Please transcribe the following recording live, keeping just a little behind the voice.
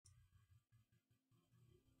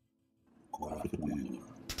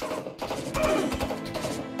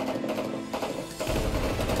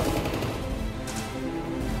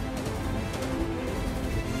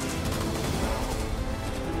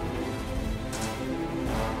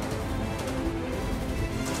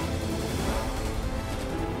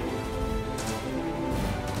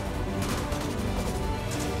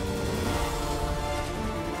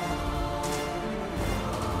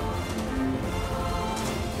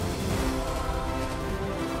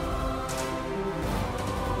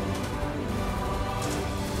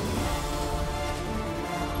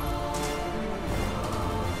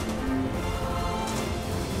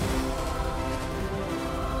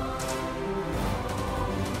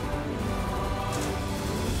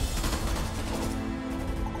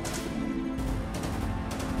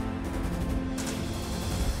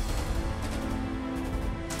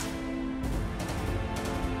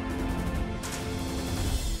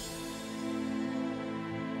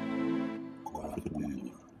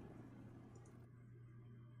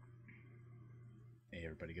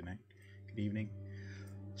Good night, good evening.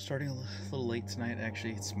 Starting a little late tonight,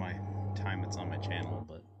 actually. It's my time, it's on my channel,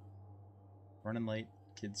 but running late,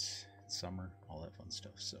 kids, it's summer, all that fun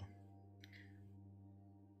stuff, so.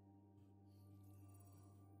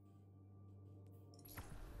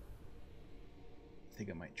 I think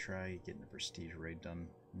I might try getting the prestige raid done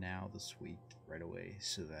now this week, right away,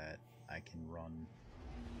 so that I can run.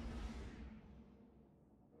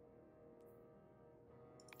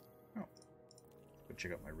 Go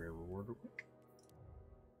check out my rare reward real quick.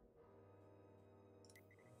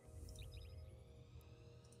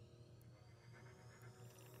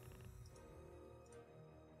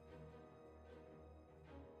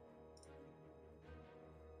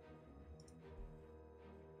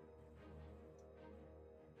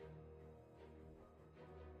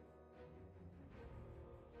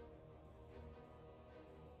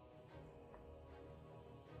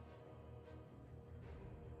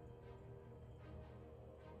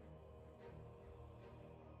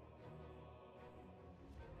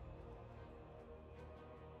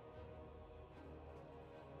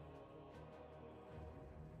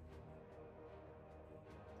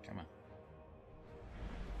 Come on.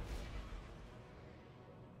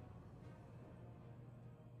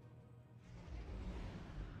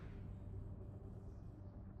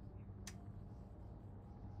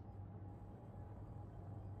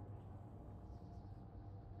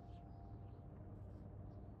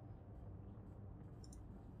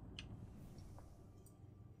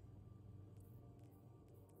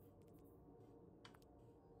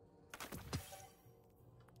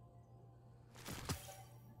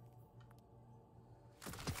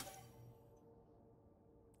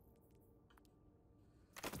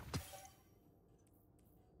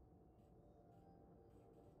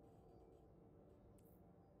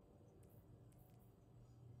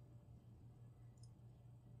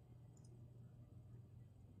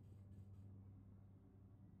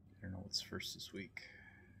 I don't know what's first this week.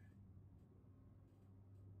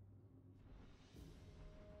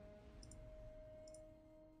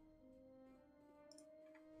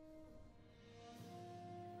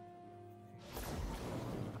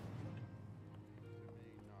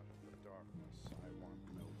 Not of the darkness. I want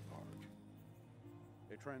no part.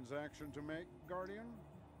 A transaction to make, Guardian?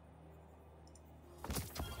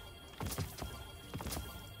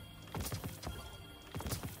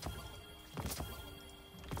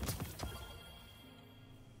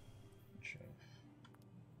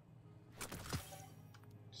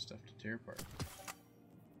 Stuff to tear apart.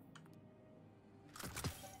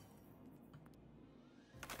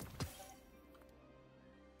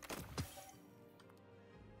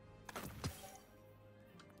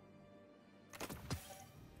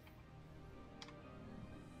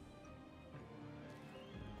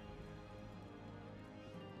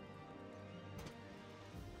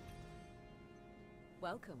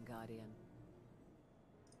 Welcome, Guardian.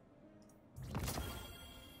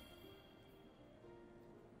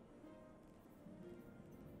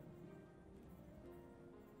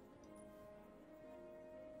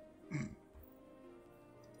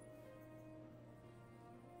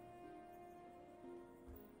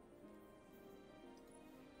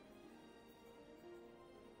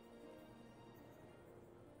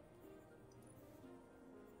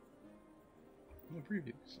 The preview,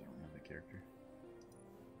 because I don't know the character.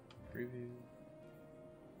 Preview.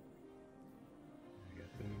 I got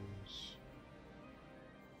those.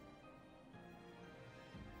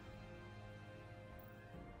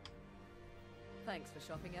 Thanks for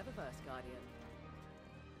shopping Eververse, Guardian.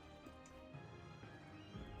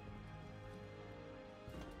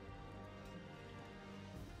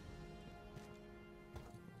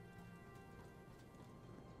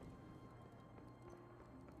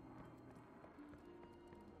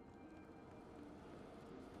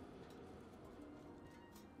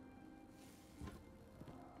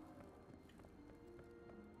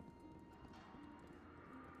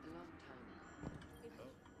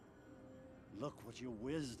 Look what your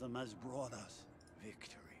wisdom has brought us.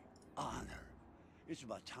 Victory, honor. It's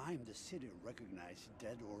about time the city recognized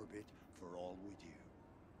Dead Orbit for all we do.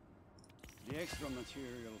 The extra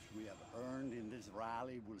materials we have earned in this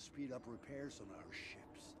rally will speed up repairs on our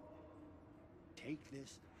ships. Take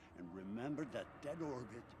this and remember that Dead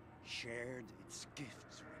Orbit shared its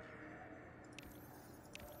gifts with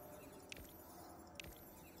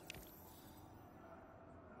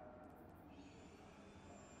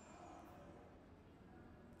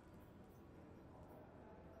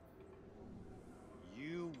you.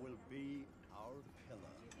 You will be our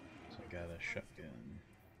pillar. So I got a shotgun.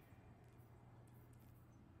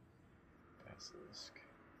 Basilisk.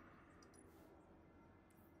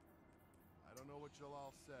 I don't know what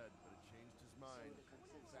Jalal said, but it changed his mind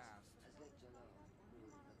fast.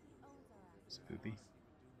 Spoopy.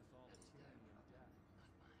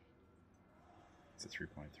 It's a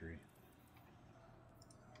 3.3.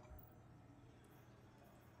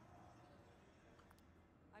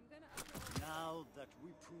 I'm gonna open Now that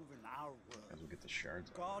we've proven our As worth, we'll get the shards.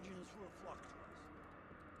 Guardians will flock to us.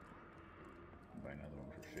 Buy another one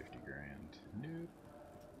for 50 grand. Nope.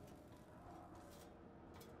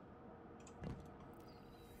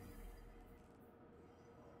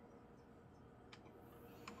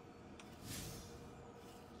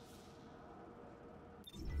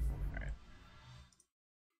 Alright.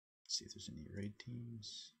 See if there's any raid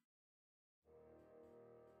teams.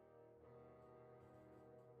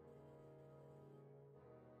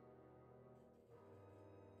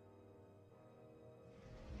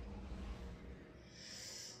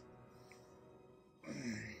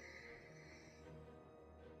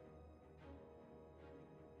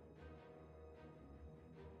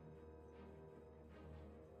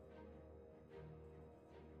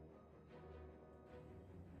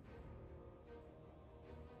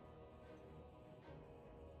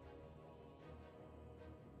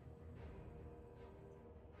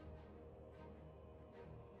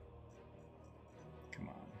 Come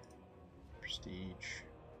on. Prestige.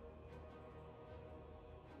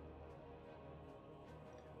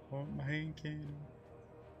 Want my hand cannon.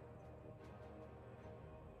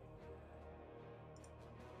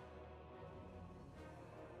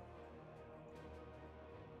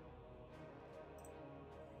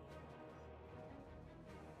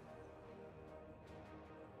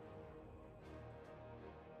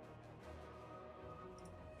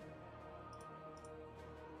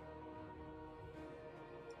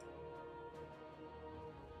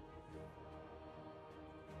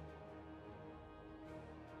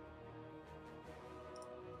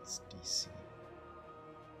 It's DC.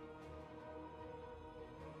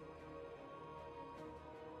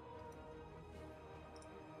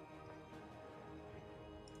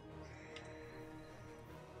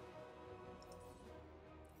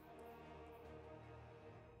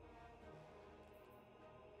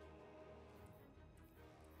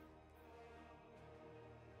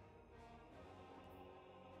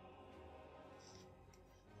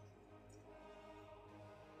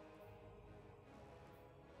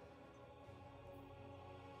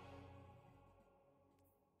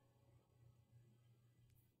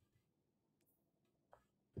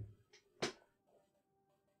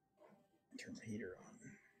 Turn the heater on.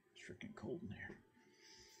 It's freaking cold in here.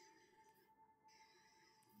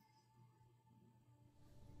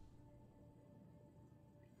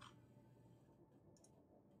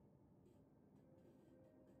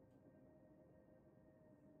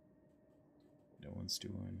 No one's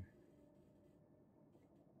doing.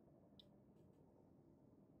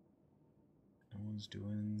 No one's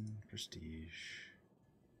doing prestige.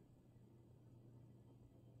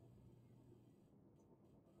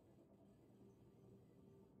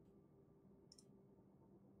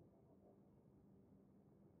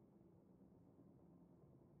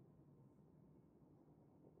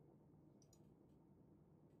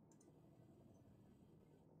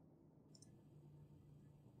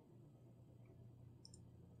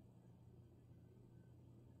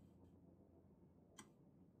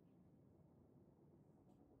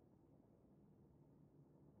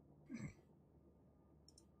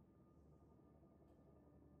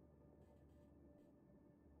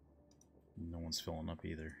 No one's filling up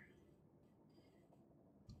either.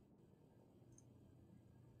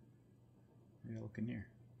 Yeah, look in here.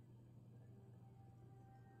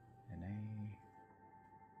 NA.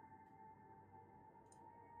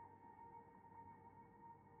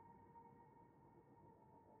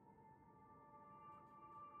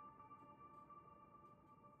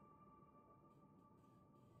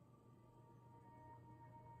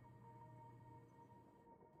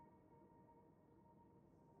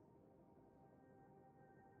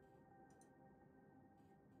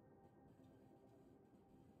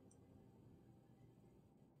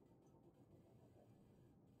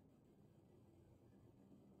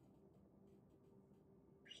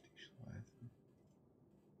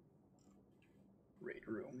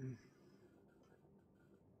 room.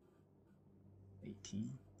 18?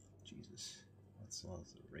 Jesus. That's a lot of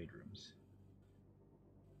the raid rooms.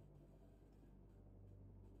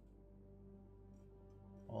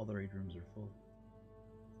 All the raid rooms are full.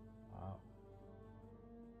 Wow.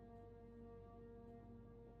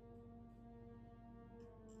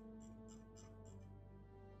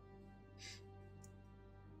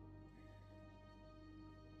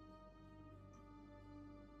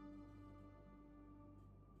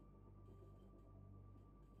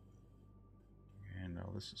 And no,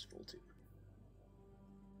 this is full too.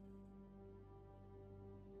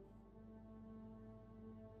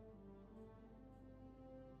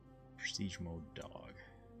 Prestige mode dog.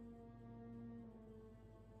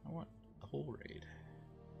 I want the whole raid.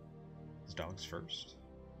 Is dogs first?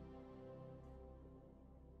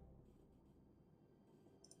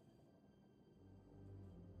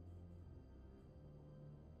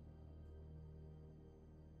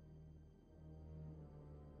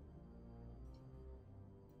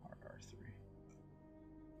 RR3.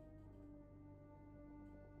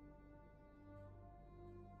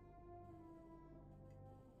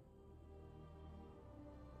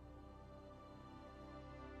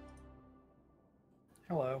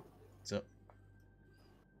 Hello. What's up?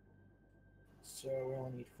 So we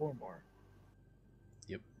only need 4 more.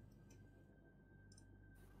 Yep.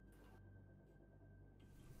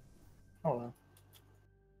 Hello.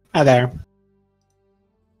 Hi there.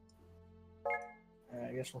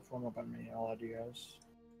 I guess we'll form up on me. I'll add you guys.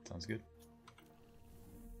 Sounds good.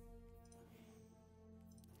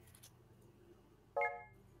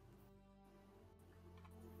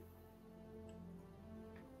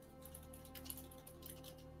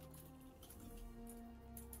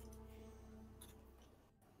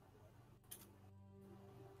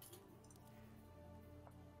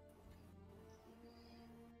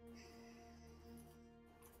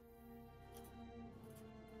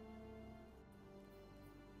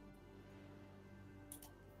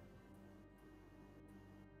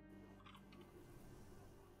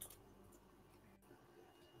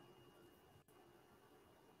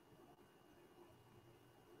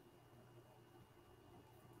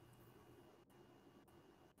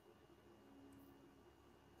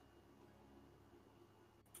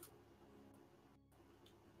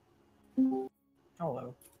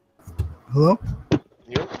 Hello. Hello?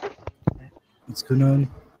 Yep. What's going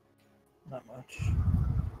on? Not much.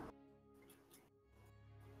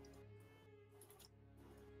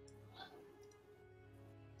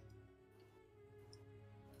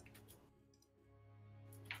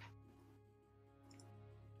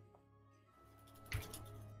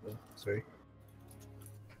 Oh, sorry.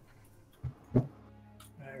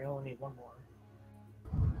 I only need 1 more.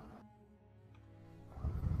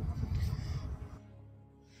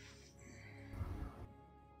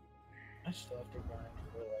 I still have to grind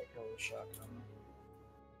for like a shotgun.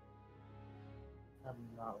 I'm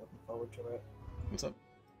not looking forward to it. What's up?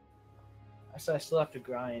 I said I still have to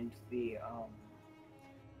grind the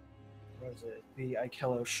what is it? The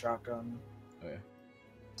Ikelo shotgun. Oh yeah.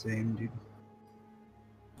 Same, dude.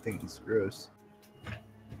 I think it's gross.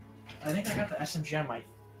 I think I got the SMG on my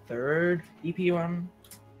 3rd EP one.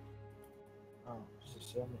 Oh, this is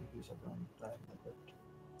so many EPs I've done. That I've never-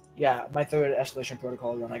 Yeah, my 3rd Escalation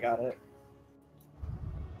Protocol when I got it.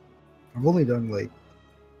 I've only done like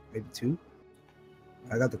maybe 2.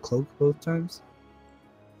 I got the cloak both times.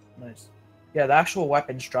 Nice. Yeah, the actual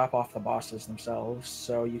weapons drop off the bosses themselves,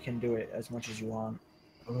 so you can do it as much as you want.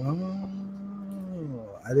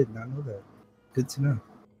 Oh, I did not know that. Good to know.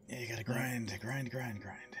 Yeah, you gotta grind. Grind.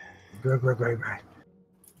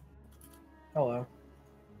 Hello.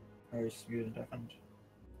 Or he's muted, deafened.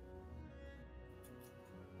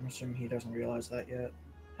 I'm assuming he doesn't realize that yet.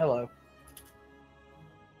 Hello.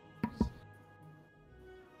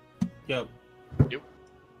 Yep. Yo.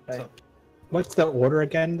 Hey. What's the order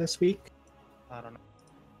again this week? I don't know.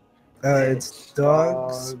 It's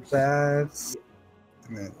dogs, bats,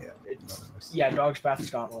 and then Yeah, Dog's Bath's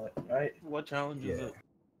Gauntlet, right? What challenge is it?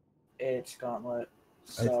 It's Gauntlet.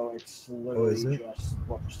 So it's is literally it? just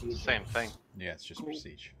what Prestige Same is. thing. Yeah, it's just Cool.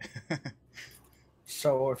 prestige.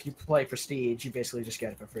 So if you play Prestige, you basically just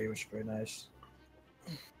get it for free, which is pretty nice.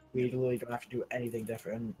 You literally don't have to do anything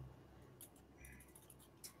different.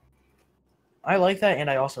 I like that, and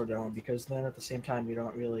I also don't, because then at the same time you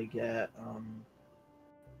don't really get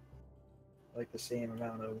like the same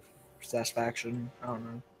amount of satisfaction. I don't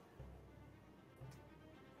know.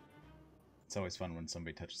 It's always fun when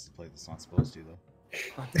somebody touches the plate that's not supposed to, though.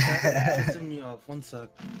 Pissing me off. 1 sec.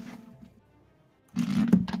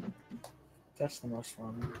 That's the most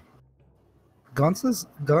fun.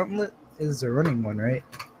 Gauntlet is a running one, right?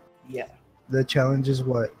 Yeah. The challenge is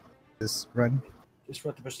what? This run? Just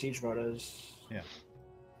what the prestige mode is. Yeah.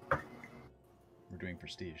 We're doing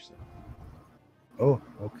prestige, so Oh,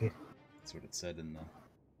 okay. that's what it said in the.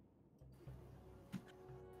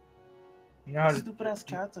 You know how to, Stupid ass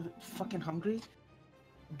cats are fucking hungry,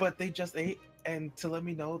 but they just ate, and to let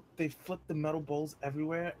me know, they flipped the metal bowls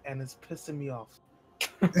everywhere, and it's pissing me off.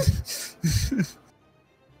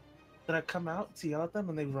 Did I come out to yell at them,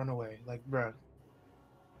 and they run away? Like, bruh.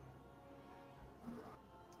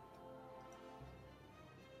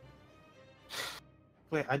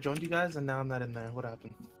 Wait, I joined you guys, and now I'm not in there. What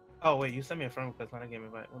happened? Oh, wait, you sent me a friend request, not a game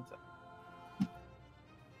invite. One sec.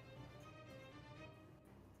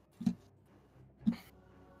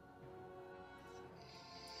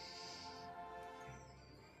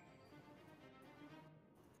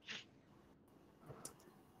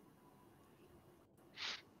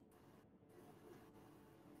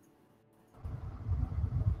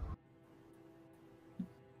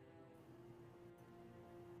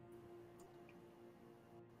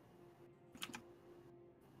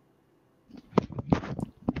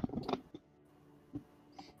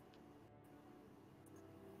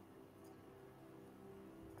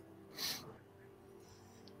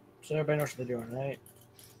 so everybody knows what they're doing, right?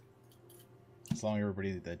 As long as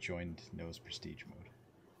everybody that joined knows prestige mode.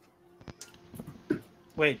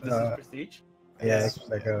 Wait, this is prestige? Yeah, Yes.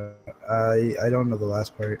 like I don't know the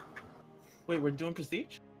last part. Wait, we're doing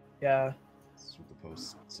prestige? Yeah. That's what the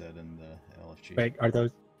post said in the LFG. Wait,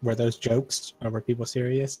 were those jokes or were people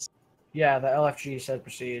serious? Yeah, the LFG said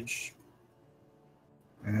prestige.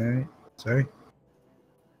 Alright, sorry.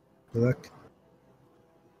 Good luck.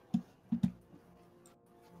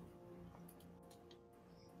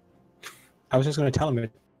 I was just going to tell them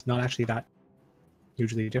it's not actually that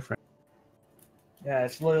hugely different. Yeah,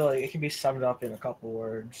 it's literally, it can be summed up in a couple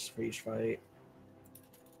words for each fight.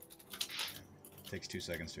 Takes 2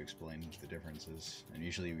 seconds to explain the differences, and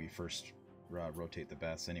usually we first rotate the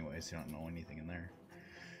baths anyway, so you don't know anything in there.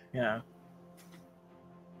 Yeah.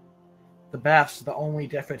 The baths, the only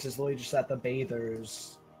difference is literally just that the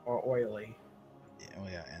bathers are oily. Yeah, oh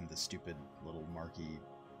yeah, and the stupid little marquee.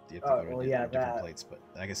 You have to Oh, go to well, yeah, different that. plates, but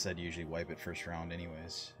like I said, usually wipe it first round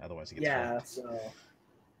anyways. Otherwise, it gets Yeah, fucked. so.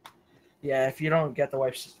 Yeah, if you don't get the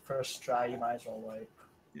wipes first try, you might as well wipe.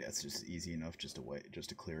 Yeah, it's just easy enough just to wipe, just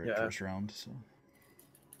to clear it Yeah. first round. So.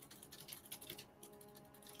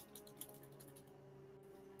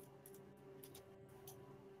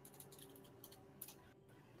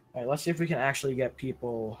 Alright, let's see if we can actually get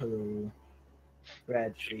people who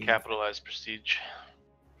read the. Capitalize prestige.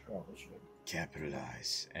 Probably should.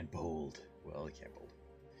 Capitalize and bold. Well, you can't bold.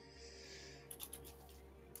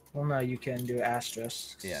 Well, no, you can do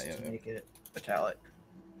asterisks Yeah, to make it italic.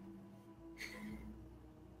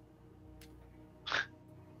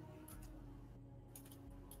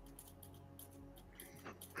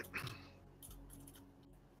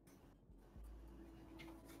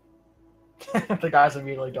 The guy's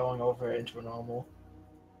immediately going over it into a normal.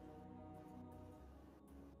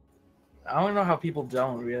 I don't know how people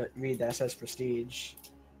don't read that says prestige.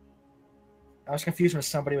 I was confused when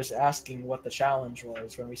somebody was asking what the challenge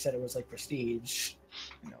was when we said it was like prestige.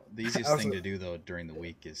 You know, the easiest thing to do though during the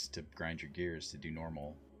week is to grind your gears to do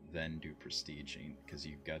normal, then do prestige, because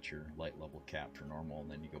you've got your light level cap for normal,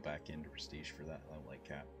 and then you go back into prestige for that light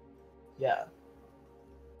cap. Yeah.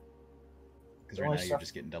 Because right now you're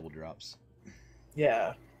just getting double drops.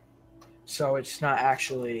 Yeah. So it's not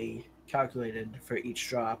actually calculated for each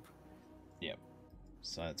drop. Yep.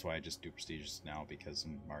 So that's why I just do prestige now, because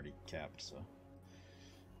I'm already capped. So.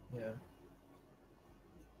 Yeah.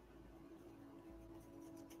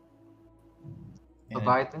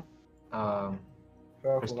 Leviathan? Heroic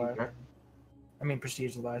Prestige, Leviathan. right? I mean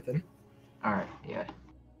Prestige Leviathan. Alright, yeah.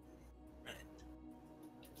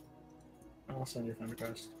 I'll send you a friend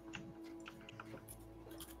request.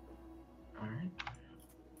 Alright.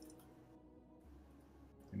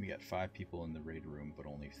 And we got 5 people in the raid room, but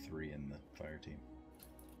only 3 in the fire team.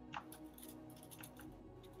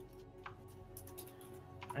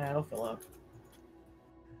 Yeah, it'll fill up.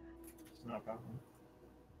 It's not a problem.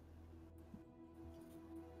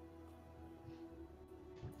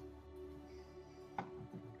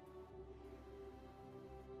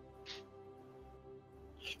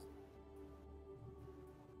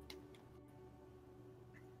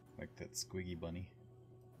 Like that squiggy bunny.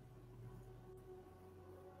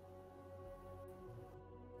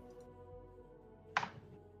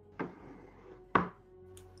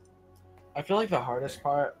 I feel like the hardest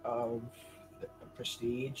part of the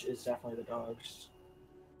Prestige is definitely the dogs.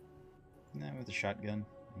 Nah, with a shotgun,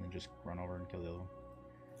 and then just run over and kill the other one.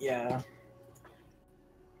 Yeah.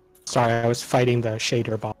 Sorry, I was fighting the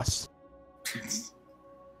shader boss.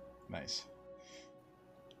 Nice.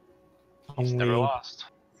 He's never Only lost.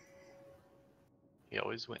 He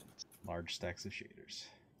always wins. Large stacks of shaders.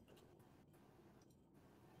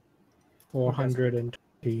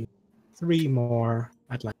 423 more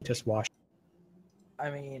Atlantis wash. I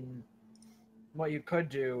mean, what you could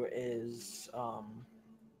do is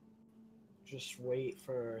just wait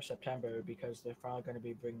for September because they're probably going to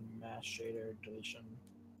be bringing mass shader deletion.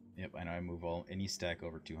 Yep, I know. I move any stack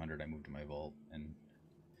over 200. I move to my vault and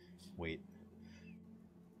wait.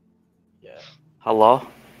 Yeah. Hello?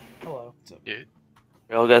 Hello. What's up? Dude.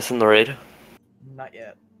 Y'all guys in the raid? Not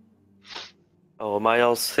yet. Oh, am I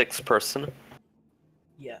y'all 6th person?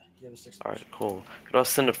 Yeah, you have a 6. Alright, cool. Could I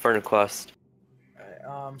send a friend request?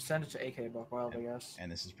 Alright, send it to AK Buckwild, I guess.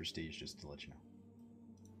 And this is Prestige, just to let you know.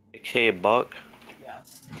 AK Buck?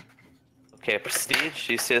 Yes. Okay, Prestige?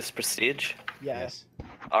 Do you see this Prestige? Yeah. Yes.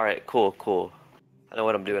 Alright, cool, cool. I know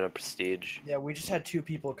what I'm doing at Prestige. Yeah, we just had 2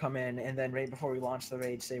 people come in, and then right before we launched the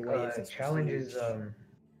raid, say, wait, if it's challenge Prestige. is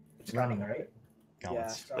it's running, right? Yeah,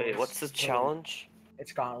 Gauntlets. so Wait, what's the challenge?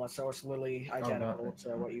 It's Gauntlet, so it's literally identical Gauntlet. to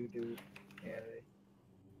what you do. Yeah.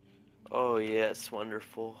 Oh, yes,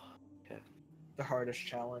 wonderful. The hardest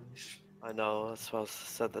challenge. I know, that's why I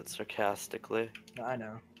said that sarcastically. No, I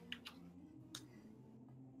know.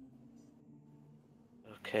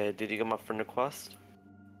 Okay, did you get my friend request?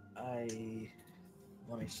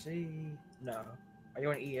 Let me see. No. Are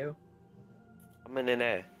you in EU? I'm in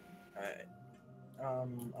NA. Alright.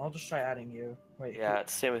 I'll just try adding you. Wait. Yeah,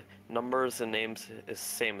 it's same. Numbers and names is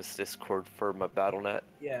same as Discord for my BattleNet.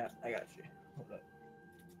 Yeah, I got you. Hold up.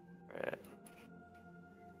 Alright.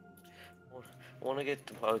 I want to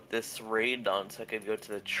get this raid done so I could go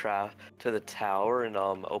to the tower and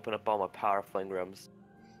open up all my power flingrams.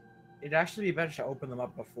 It'd actually be better to open them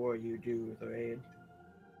up before you do the raid.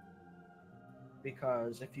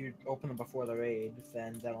 Because if you open them before the raid,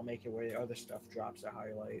 then that'll make it where the other stuff drops a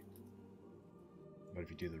highlight. But if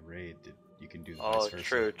you do the raid, you can do the Oh, vice versa.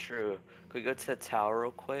 true, true. Could we go to the tower real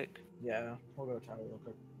quick? Yeah, we'll go to tower real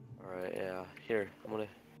quick. Alright, yeah. Here, I'm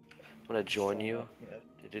gonna join you. Yeah.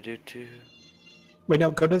 Do-do-do-do. Wait, no,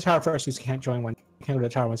 go to the tower first. You can't join one. You can't go to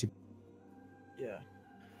the tower once you. Yeah.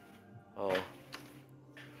 Oh.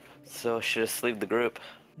 So should I just leave the group?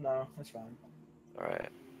 No, that's fine. Alright.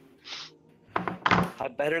 I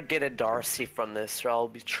better get a Darcy from this or I'll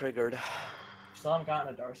be triggered. Still haven't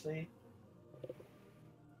gotten a Darcy?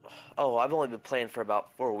 Oh, I've only been playing for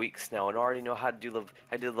about 4 weeks now and already know how to do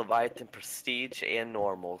I did Leviathan Prestige and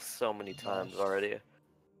Normal so many times already.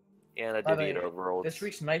 And I By did the way, Eater of Worlds. This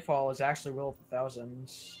week's Nightfall is actually Will of the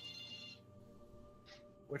Thousands.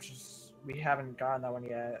 Which is... we haven't gotten that one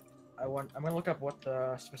yet. I'm gonna look up what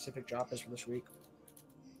the specific drop is for this week.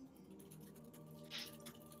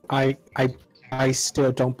 I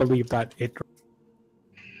still don't believe that it.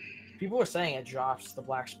 People were saying it drops the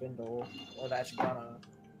Black Spindle, or that's gonna...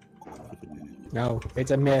 No,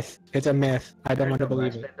 it's a myth. It's a myth. I don't want to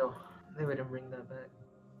believe it. Spindle. They wouldn't bring that back.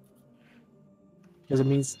 Because it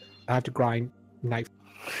means I have to grind knife.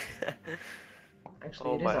 Actually,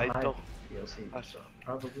 Oh it is my, a I high don't. DLC, so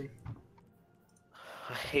probably.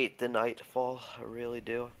 I hate the Nightfall. I really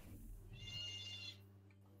do.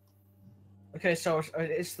 Okay, so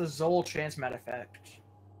it's the Zol Transmat effect.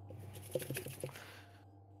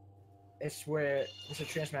 It's a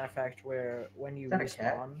transmat effect where when you Is that a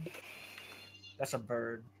cat? respawn, that's a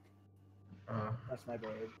bird. Uh, That's my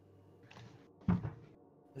bird.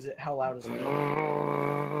 Is it how loud is it?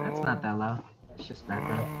 that's not that loud. It's just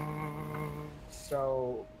background.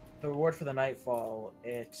 So the reward for the Nightfall,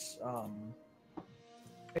 it's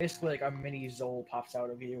basically like a mini Zol pops out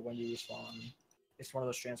of you when you respawn. It's one of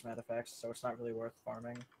those transmat effects, so it's not really worth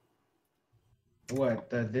farming. What,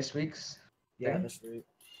 this week's? Yeah, thing? this week.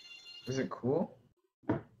 Is it cool?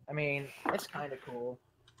 I mean, it's kind of cool.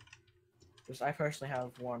 Just I personally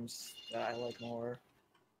have ones that I like more.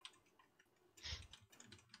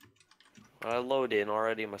 I load in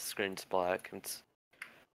already. My screen's black. It's...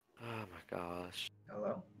 Oh my gosh.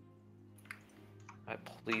 Hello?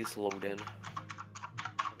 Please load in.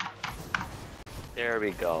 There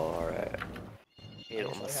we go. Alright. You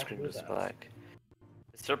know, my screen is black.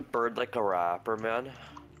 Is there a bird like a rapper, man?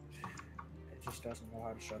 It just doesn't know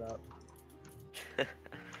how to shut up.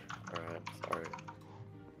 Alright, sorry.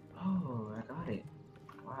 Oh, I got it.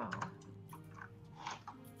 Wow.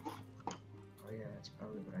 Oh yeah, that's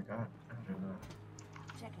probably what I got. I don't know.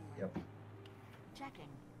 Checking. Yep. Checking.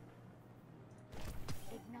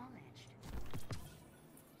 Acknowledged.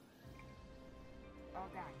 All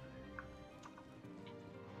done.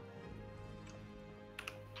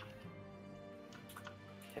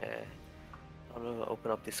 Okay. I'm gonna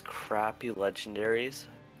open up these crappy legendaries.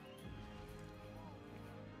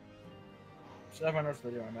 So everyone knows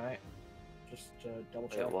what they're doing, right? Just double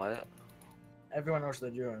check. Wait, what? Everyone knows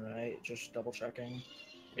what they're doing, right? Just double checking.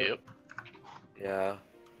 Yep. Yeah.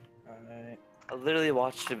 Alright. I literally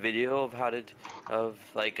watched a video of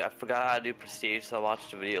like, I forgot how to do Prestige, so I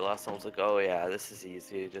watched a video last time. I was like, oh yeah, this is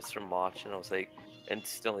easy, just from watching. I was like,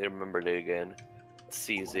 instantly remembered it again. It's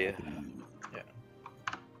easy. Yeah.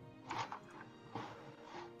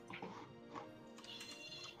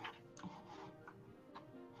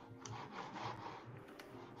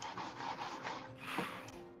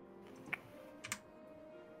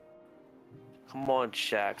 Come on,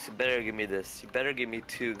 Shax, you better give me this. You better give me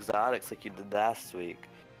 2 exotics like you did last week.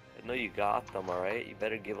 I know you got them, alright? You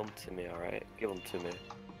better give them to me, alright? Give them to me.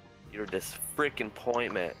 You're this freaking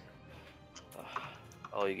appointment.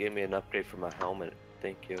 Oh, you gave me an upgrade for my helmet.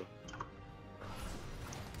 Thank you.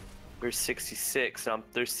 You're 66, I'm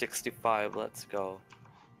 65. Let's go.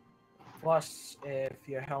 Plus, if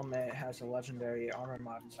your helmet has a legendary armor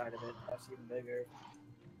mod inside of it, that's even bigger.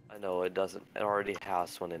 I know it doesn't. It already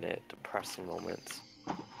has one in it. Depressing moments.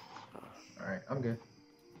 Alright, I'm good.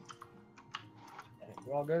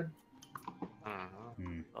 We're all good?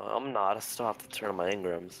 I'm not. I still have to turn on my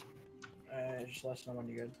Ingrams. Just let us know when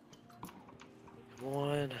you're good. Come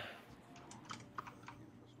on.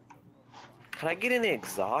 Can I get any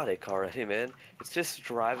exotic already, man? It's just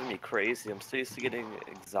driving me crazy. I'm so used to getting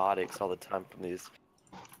exotics all the time from these.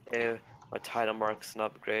 Hey, my title mark's an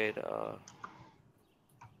upgrade.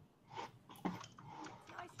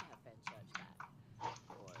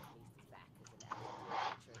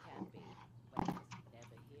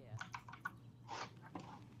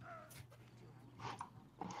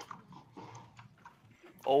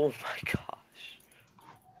 Oh my gosh.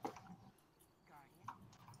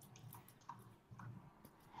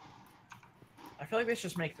 I feel like they should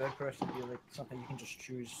just make third person be like something you can just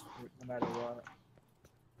choose no matter what.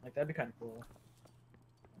 Like that'd be kind of cool.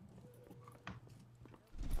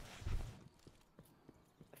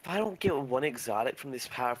 If I don't get one exotic from these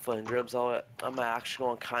powerful Ingrams, I'm actually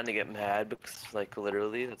gonna kind of get mad because, like,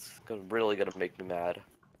 literally, really gonna make me mad.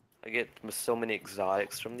 I get so many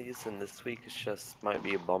exotics from these, and this week it's just might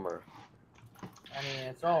be a bummer. I mean,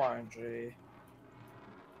 it's all RNG.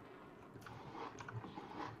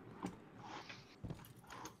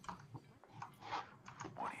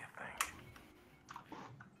 What do you think?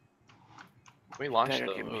 We launched Better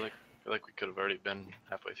though. give me- I feel like we could have already been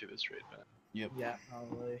halfway through this raid, but Yep. Yeah,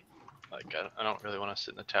 probably. like I don't really want to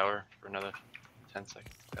sit in the tower for another 10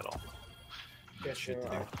 seconds at all. Yeah, sure.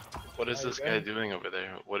 What is this guy doing over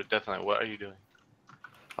there? What are you doing?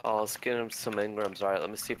 Oh, let's get him some Ingrams. Alright, let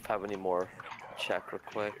me see if I have any more. Check real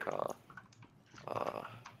quick.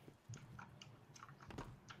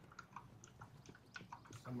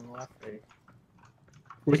 Someone left.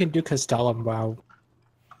 We can do Castellum while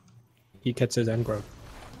he gets his engram.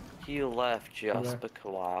 He left just because.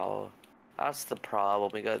 Wow, that's the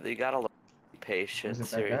problem. You gotta learn to be patient.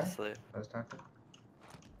 Was it that guy? Seriously. I was talking.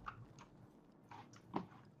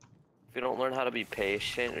 If you don't learn how to be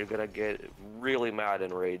patient, you're gonna get really mad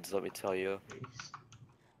in raids. Let me tell you.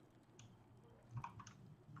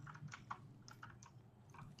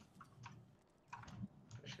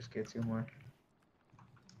 Let's just get 2 more.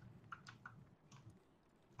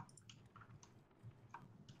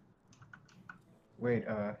 Wait,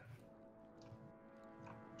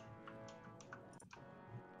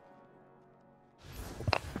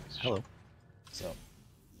 Hello. So.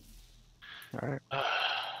 Alright.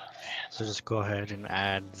 So just go ahead and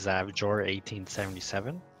add Zavjor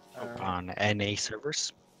 1877 on NA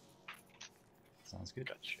servers. Sounds good.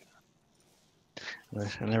 Gotcha.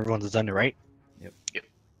 And everyone's done it, right? Yep. Yep.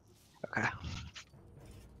 Okay.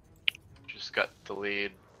 Just got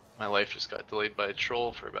delayed. My life just got delayed by a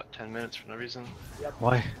troll for about 10 minutes for no reason. Yep.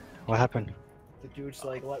 Why? What happened? The dude's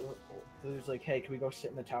like, hey, can we go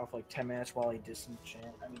sit in the tower for like 10 minutes while I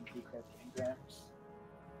disenchant? I mean, decrypt the engrams.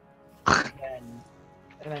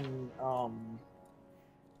 And then,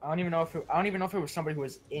 I don't even know if it was somebody who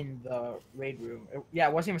was in the raid room. Yeah,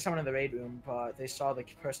 it wasn't even someone in the raid room, but they saw the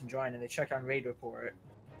person join and they checked on raid report,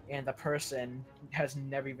 and the person has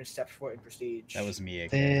never even stepped foot in Prestige. That was me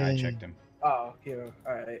again. I checked him. Oh, here,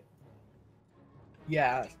 all right.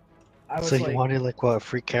 Yeah, I was So like, you wanted like what, a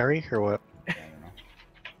free carry or what? I don't know.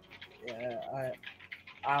 yeah,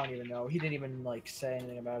 I don't even know. He didn't even like say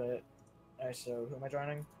anything about it. Alright, so who am I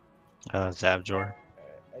joining? Zavjor.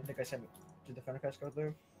 I think I said, did the friend request go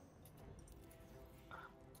through?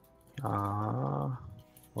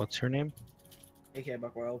 What's her name? AK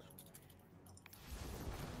Buckworld.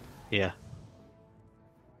 Yeah.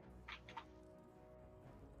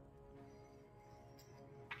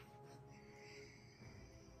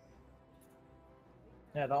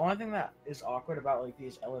 Yeah, the only thing that is awkward about like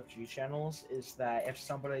these LFG channels is that if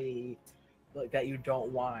somebody like that you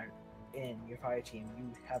don't want in your fire team,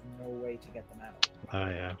 you have no way to get them out. Oh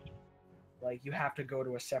yeah. Like you have to go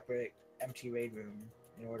to a separate empty raid room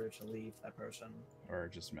in order to leave that person. Or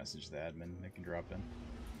just message the admin, they can drop in.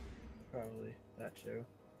 Probably that too.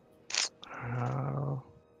 Oh.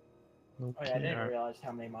 Oh yeah, I didn't realize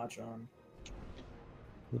how many mods are on.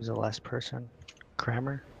 Who's the last person?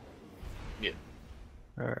 Kramer? Yeah.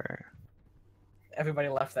 Or Everybody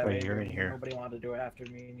left that Wait, raid you're room. in here. Nobody wanted to do it after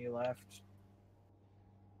me and you left.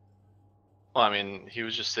 Well, I mean, he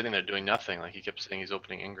was just sitting there doing nothing. Like, he kept saying he's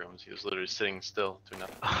opening Ingrams. He was literally sitting still, doing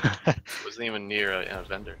nothing. He wasn't even near a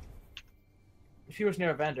vendor. If he was near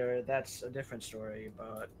a vendor, that's a different story,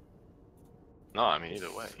 but... No, I mean,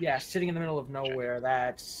 either way. Yeah, sitting in the middle of nowhere,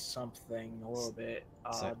 that's something a little bit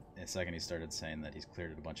odd. The second he started saying that he's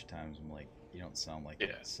cleared it a bunch of times, I'm like, you don't sound like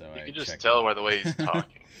it. So You I can just checked tell him. by the way he's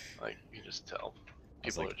talking. Like, you can just tell. I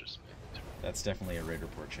was People like, are just... That's definitely a raid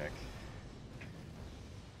report check.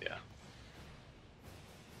 Yeah.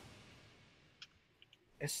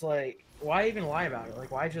 It's like, why even lie about it?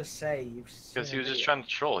 Like, why just say you've seen Because he was just trying to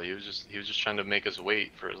troll. He was just trying to make us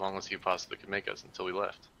wait for as long as he possibly could make us until we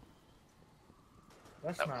left.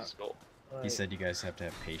 That's that not... was his goal. He said you guys have to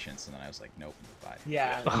have patience, and then I was like, nope, bye.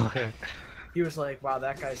 Yeah. He was like, wow,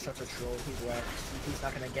 that guy's such a troll. He's wet. He's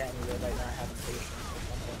not going to get anywhere by not having patience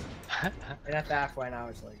or something. And at that point, I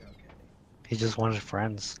was like, okay. he just wanted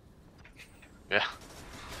friends. Yeah.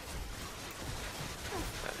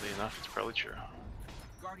 Sadly enough, it's probably true.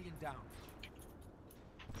 Guardian down.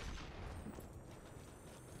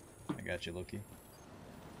 I got you, Loki.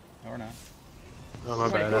 Or not. Oh my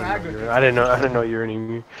bad. I didn't know you were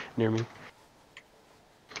near me.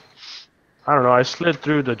 I don't know. I slid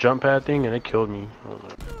through the jump pad thing and it killed me.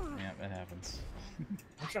 Yeah, that happens.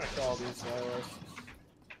 I'm trying to kill all these guys.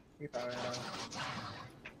 Keep out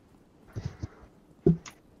now.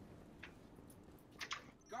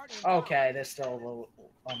 Okay, there's still a little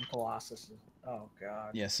Colossus. Oh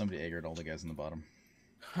god. Yeah, somebody aggroed all the guys in the bottom.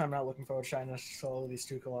 I'm not looking forward to trying to solo these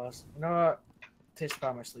two Colossus. You know what? Taste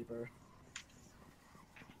about my sleeper.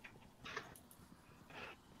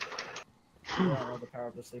 I don't know the power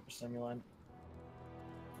of the sleeper stimulant.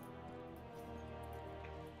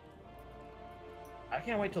 I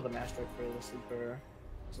can't wait till the master for the sleeper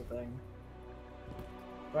is a thing.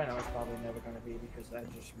 But I know it's probably never going to be because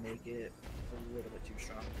that just make it a little bit too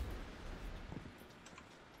strong.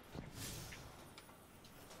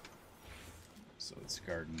 So it's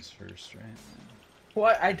gardens first, right?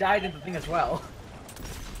 What? I died in the thing as well.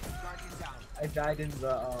 I died in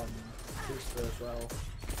the booster as well.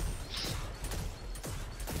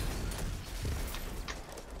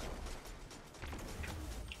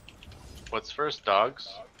 What's first, dogs?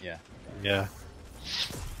 Yeah. Yeah.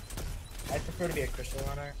 I prefer to be a crystal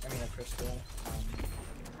runner. I mean a crystal.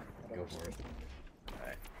 Go for it.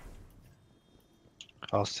 Alright.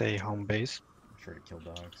 I'll say home base. Prefer to kill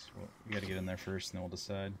dogs. Well, we gotta get in there first, and then we'll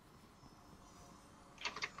decide.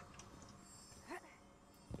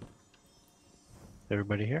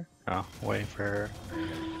 Everybody here? Oh, wait for...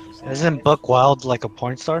 Isn't Buck Wild like a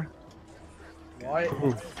porn star? What?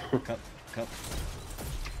 Cut.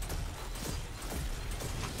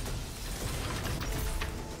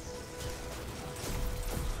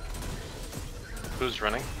 Who's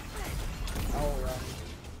running? I'll run.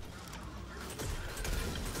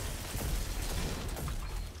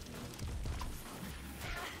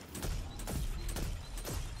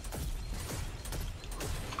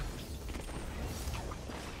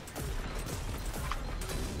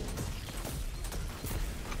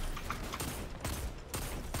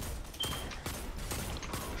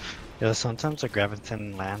 Yeah, sometimes a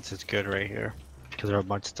Graviton Lance is good right here. Because they're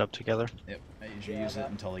bunched up together. Yep, I usually use it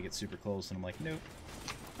until they get super close, and I'm like, nope.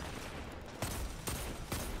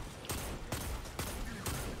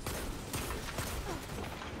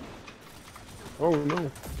 Oh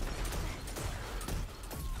no.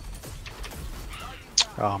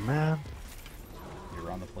 Oh man.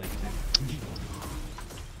 You're on the plate too.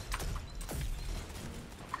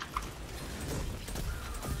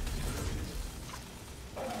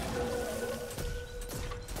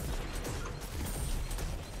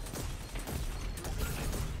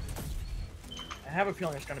 I have a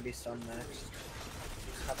feeling it's gonna be some next.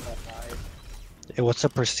 Just have that high. Hey, what's the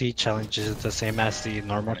Prestige challenge? Is it the same as the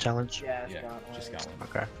normal challenge? Yeah, it's got one. Just got one.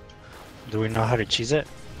 Okay. Do we know how to cheese it?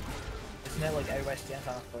 Isn't it like everybody stands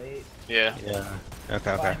on a plate? Yeah. Yeah.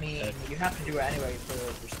 Okay, Well, I okay. mean, you have to do it anyway for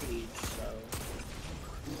prestige, so.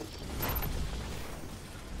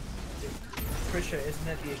 Pretty sure, isn't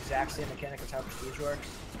it the exact same mechanic as how prestige works?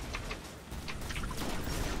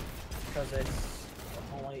 because it's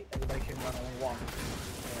only everybody can run only one.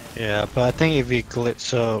 Yeah, but I think if you glitch,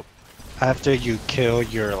 so after you kill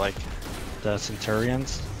your like the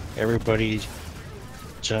Centurions, everybody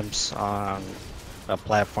jumps on a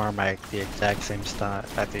platform at the exact same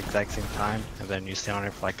time, and then you stay on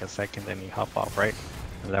it for like a second, then you hop off, right?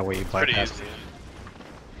 And that way you Pretty bypass. easy.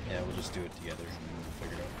 Yeah, we'll just do it together and then we'll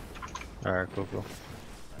figure it out. Alright, cool.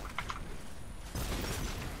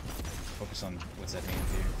 Focus on what's at hand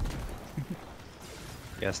here.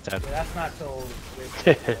 Yes, Dad. Yeah, that's not till.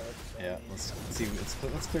 Yeah, let's see.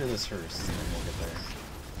 Let's clear this first, and then we'll get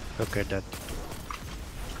there. Okay, Dad.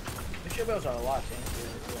 The shipbills are a lot tankier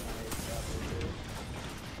than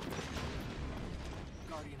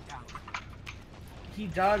Guardian down. He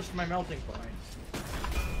dodged my melting point.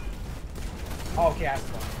 Oh, okay, I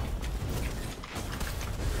have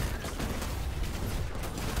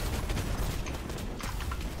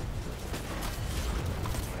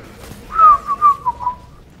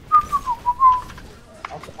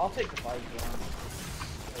I'll take the fight, John.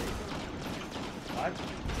 What?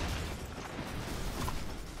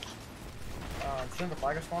 Shouldn't the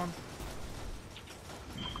flag spawn?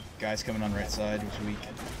 Guys coming on right side, who's weak.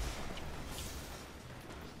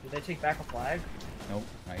 Did they take back a flag? Nope,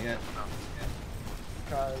 not yet.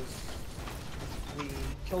 Because we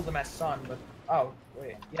killed them at sun, but oh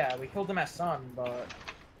wait, yeah, we killed them at sun, but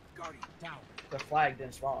Guardian down. the flag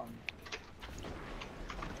didn't spawn.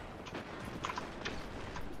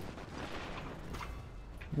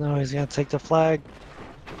 No, he's gonna take the flag.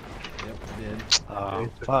 Yep, he did. Oh,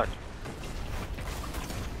 fuck.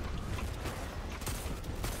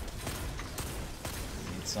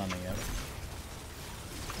 Need sunning up.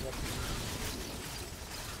 Yep.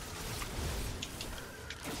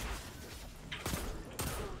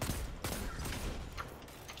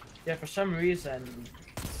 Yeah, for some reason,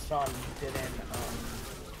 sun didn't,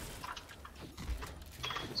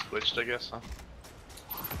 Switched, I guess, huh?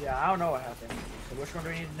 yeah, I don't know what happened. So which one do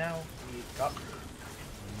we need now? We need cup?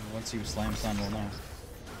 Once you slam sun, we'll know.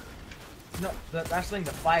 No, that's the thing,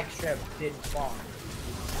 the flag strip didn't spawn.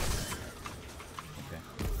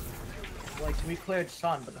 Okay. Like, we cleared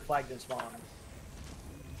sun, but the flag didn't spawn.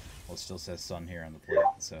 Well, it still says sun here on the plate,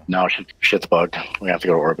 so. No, shit's bugged. We have to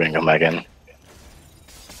go to orbit and come back in.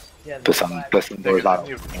 Yeah, The sun door's not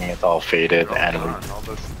opening, it's all faded, and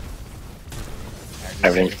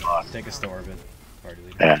everything's fucked. Take us to orbit, party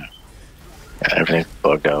leader. Yeah, everything's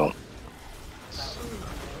bugged out.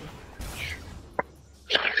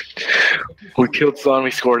 We killed Sun,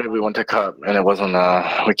 we scored it, we went to Cup, and it wasn't,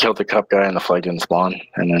 we killed the Cup guy and the flag didn't spawn.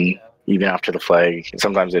 And then, even after the flag,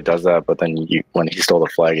 sometimes it does that, but then when he stole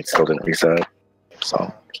the flag, it still didn't reset.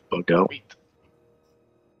 So, it's bugged out.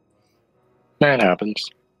 Man, it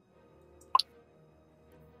happens.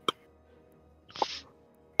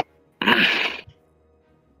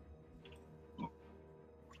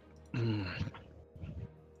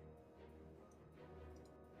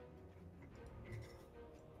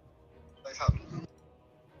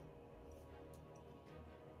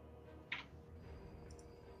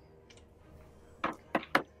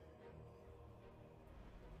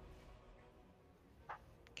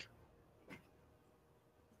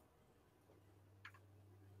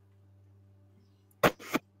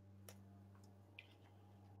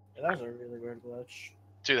 Yeah, that was a really weird glitch.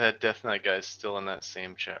 Dude, that Death Knight guy's still in that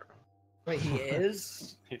same chat room. Wait, he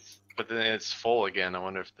is? But then it's full again. I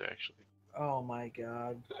wonder if they're actually. Oh my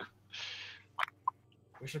god.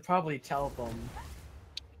 We should probably tell them.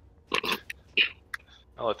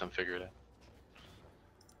 I'll let them figure it out.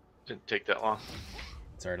 Didn't take that long.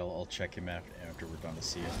 It's alright, I'll check him after we're done to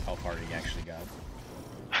see how far he actually got.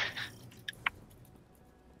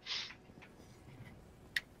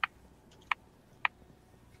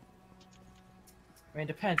 I mean, it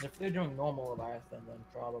depends. If they're doing normal Leviathan, then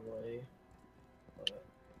probably. But,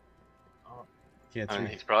 Yeah, I mean,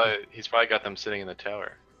 he's probably got them sitting in the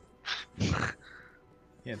tower.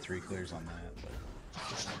 He had 3 clears on that, but I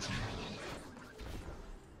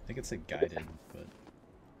think it's a guided, but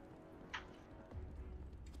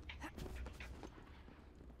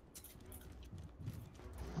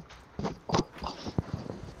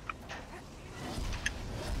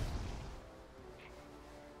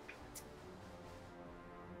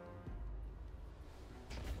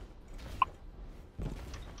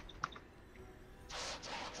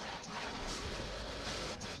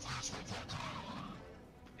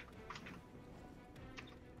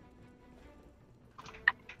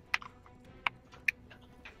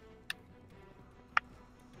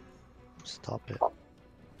Stop it.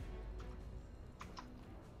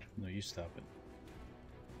 no, you stop it.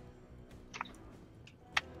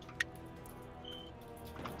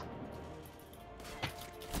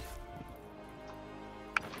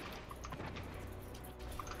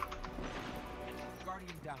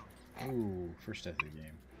 Ooh, first death of the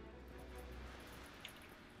game.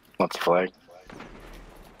 What's the flag?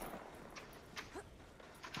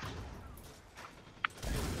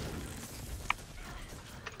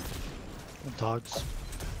 Dogs.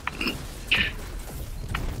 Well,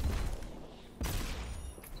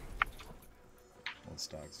 it's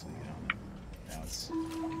dogs till you get on it. Now it's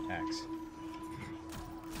axe.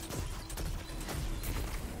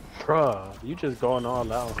 Bruh, you just going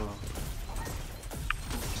all out, huh?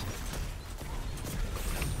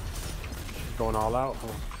 Going all out,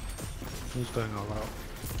 huh? Who's going all out?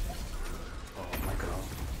 Oh my god.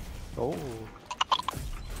 Oh.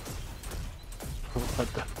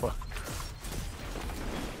 What the fuck?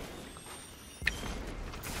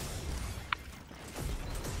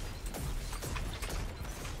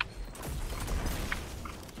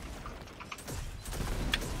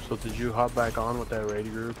 So did you hop back on with that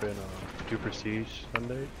raid group and do Prestige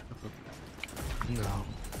Sunday? No.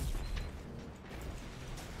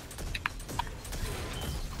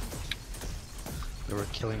 They were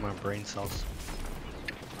killing my brain cells. Is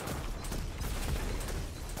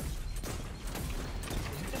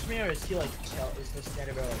it just me or is he like is this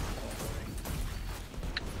standard like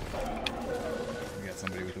We got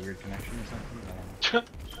somebody with a weird connection or something? I don't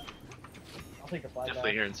know. I'll take the flag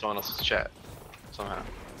Definitely back. hearing someone else's chat somehow.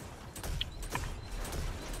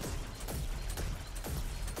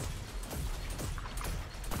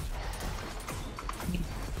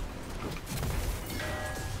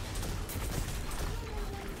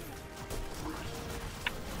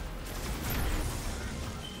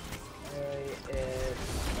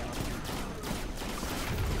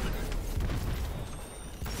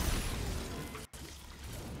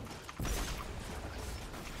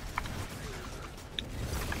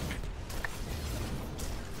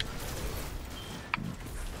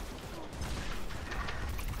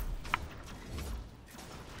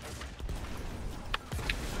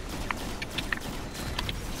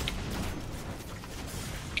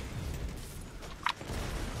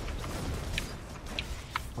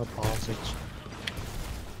 What balls it?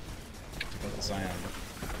 Put the sign on.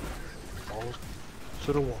 Balls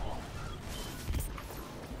to the wall.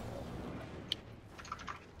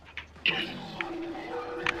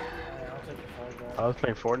 I was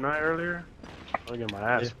playing Fortnite earlier. I'm getting my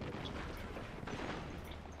ass. Down.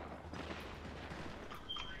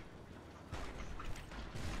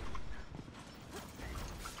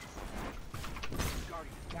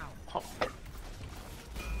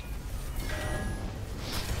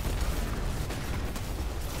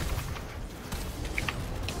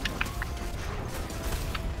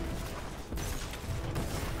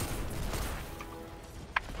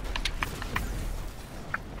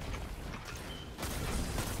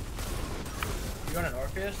 You got an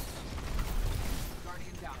Orpheus?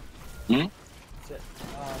 Guardian down. Hmm? Is it,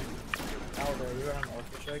 Aldo, you got an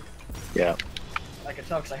Orpheus rig? Yeah. I could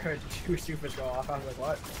tell because I heard 2 supers go off. I was like,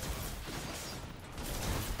 what?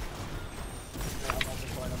 Yeah, I'm not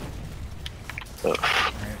just playing them.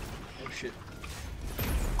 Alright. Oh shit.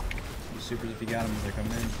 Use supers if you got them, they're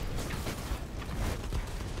coming in.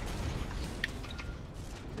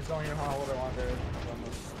 Just don't even know how old I want there.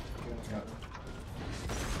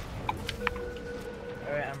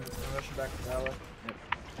 Alright, I'm rushing back to Valor. Yep.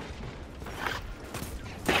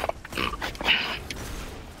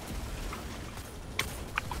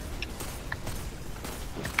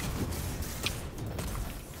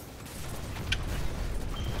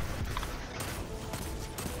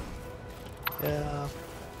 Yeah.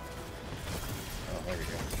 Oh, there we go.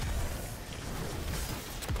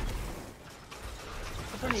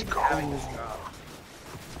 Let's go.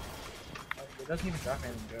 It doesn't even drop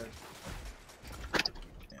anything good.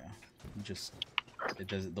 Just it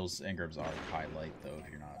does. Those engrams are high light though if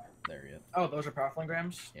you're not there yet. Oh, those are powerful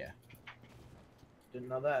engrams? Yeah. Didn't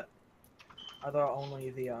know that. I thought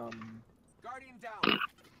only the Guardian down.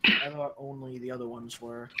 I thought only the other ones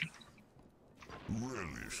were.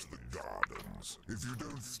 Relish the gardens. If you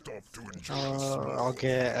don't stop to enjoy I'll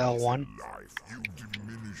get L1. life, you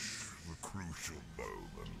diminish the crucial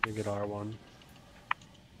moment. You get R1.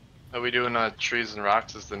 Are we doing trees and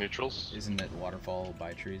rocks as the neutrals? Isn't it waterfall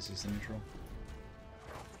by trees is the neutral?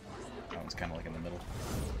 That one's kind of like in the middle.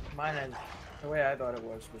 Mine is the way I thought it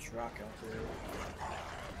was rock L2.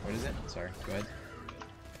 What is it? Sorry. Go ahead.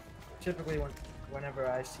 Typically, whenever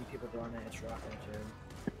I see people doing it, it's rock L2.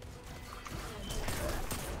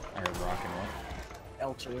 Or rock and what?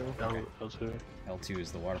 L2. L2. L2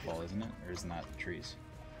 is the waterfall, isn't it? Or is it not trees?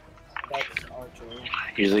 That's R2.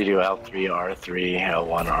 Usually do L3, R3,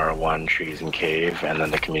 L1, R1, trees and cave, and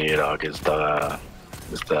then the community dog is the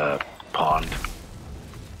pond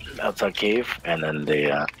outside cave, and then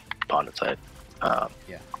the pond side. Yeah.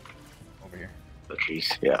 Over here. The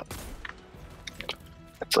trees, yeah.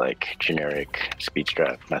 It's like generic speech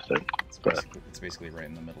draft method. It's basically right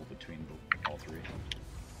in the middle between all three.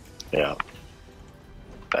 Yeah.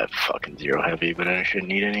 I have fucking 0 heavy, but I shouldn't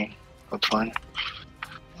need any. That's fine.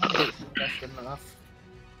 That's good enough.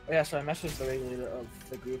 Oh, yeah, so I messaged the leader of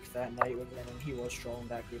the group that night with him, and he was trolling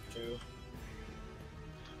that group too.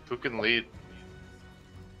 Who can lead?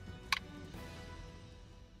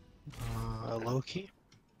 Loki?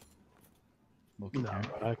 No,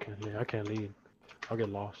 I can't lead. I'll get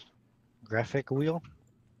lost. Graphic wheel?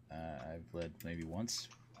 I've led maybe once.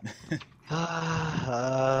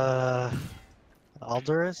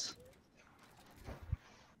 Alderus?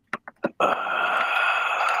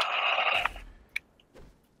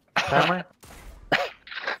 Family?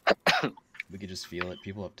 We could just feel it.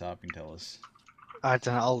 People up top can tell us. Alright,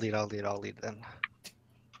 then I'll lead then.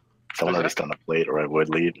 Someone at least on the plate, or I would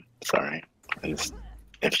lead. Sorry.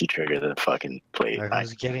 If you trigger the fucking plate. Alright,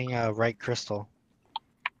 who's getting right crystal?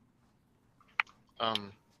 Okay.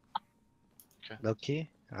 Loki?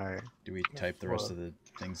 Alright. Do we type the rest of the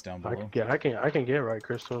things down below? I can get right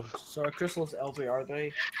crystals. So our crystals L3 are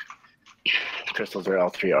they? Crystals are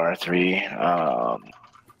L3, R3.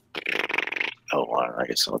 L1, I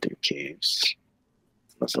guess I'll do caves.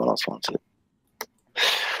 Unless someone else wants it.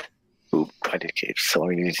 Oop, I did caves. So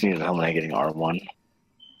we just need to know when I'm getting R1.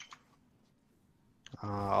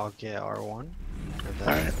 I'll get R1.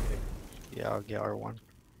 Alright. Yeah, I'll get R1.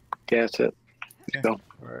 Yeah, that's it. Okay. Go.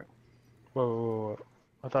 Alright. Whoa.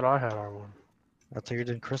 I thought I had R1. I thought you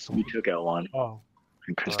did crystal. You took L1. Oh.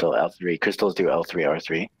 And crystal L3. Crystals do L3,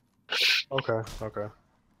 R3. Okay.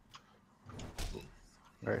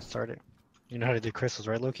 Alright, start it. You know how to do crystals,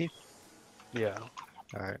 right, Loki? Yeah.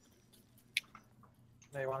 Alright.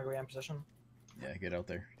 They want to go in position? Yeah, get out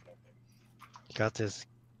there. Got this.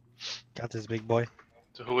 Got this, big boy.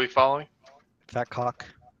 So who are we following? Fat cock.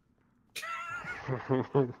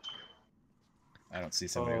 I don't see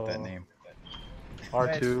somebody with that name.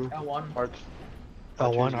 R2. L1.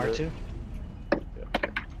 L1, R2?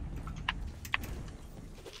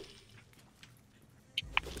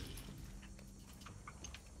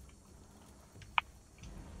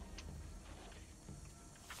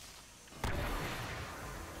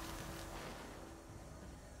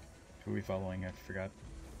 Who are we following? I forgot.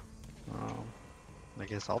 I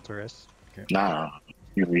guess Alterus. Okay. Nah,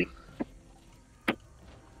 you lead.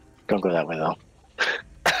 Don't go that way though.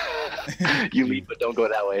 You lead, but don't go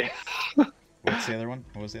that way. What's the other one?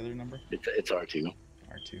 What was the other number? It's R2.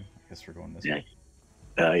 R2. I guess we're going this Yeah.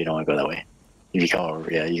 way. You don't want to go that way. If you come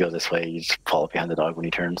over, yeah, you go this way. You just follow behind the dog when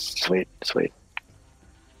he turns. Just wait.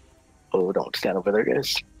 Oh, don't stand over there,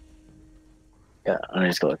 guys. Yeah, and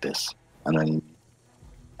just go like this, and then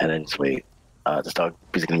just wait. This dog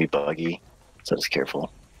is gonna be buggy, so just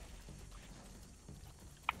careful.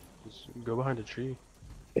 Just go behind a tree.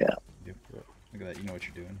 Yeah. Yep. Look at that. You know what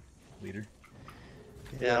you're doing, leader.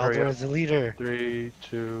 Yeah, hurry up. Alterus the leader. 3,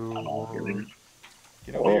 2, 1.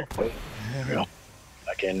 Get over here. Wait. There we go.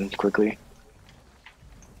 Back in quickly.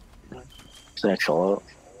 What's the next call out?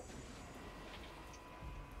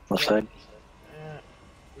 Left side.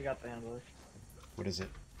 We got the handler. What is it?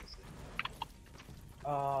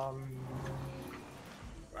 I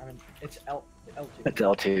mean, it's L2. It's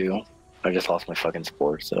L2. I just lost my fucking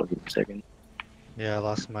sport, so give me a second. Yeah, I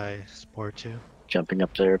lost my sport too. Jumping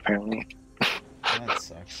up there, apparently. That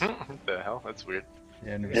sucks. What the hell? That's weird.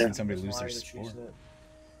 Yeah, I've never Yeah. seen somebody lose Doesn't their allow you to cheese sport. it.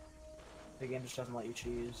 The game just doesn't let you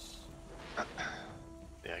cheese.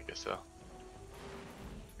 Yeah, I guess so. Are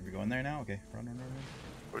we going there now? Okay, run.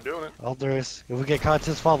 We're doing it. Alterus, if we get caught, it's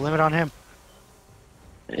his fault. Limit on him.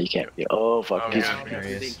 Yeah, you can't. Oh fuck! Oh, He's yeah. There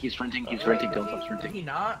he is. Keep sprinting. Don't stop Did sprinting. he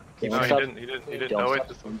not? No, he Stop. didn't. He didn't Don't know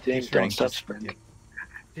stop it. sprinting. Keep Don't stop sprinting.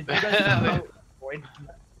 sprinting. Did you guys know? Wait,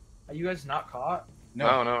 are you guys not caught?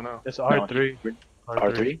 No. It's R3.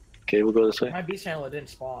 R3. Okay, we'll go this way. My beast handler didn't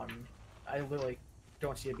spawn. I literally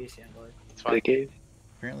don't see a beast handler. It's The fine. cave.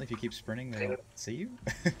 Apparently, if you keep sprinting, they don't see you.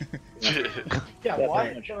 Yeah, Yeah, why?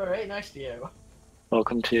 pretty much. They were right next to you.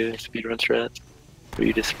 Welcome to Speedrun Strats. For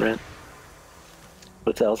you to sprint.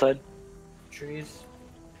 What's the outside? Trees.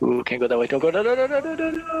 Ooh, can't go that way. Don't go. No.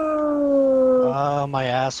 Oh, my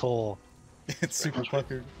asshole. It's super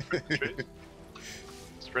puckered.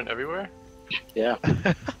 Sprint everywhere? Yeah.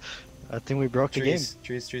 I think we broke the game.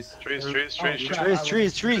 Trees. Trees. Shoot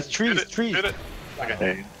it. Okay.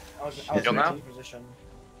 There. I was Kill in now? a position.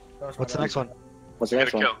 That was What's the my next one? What's We the gotta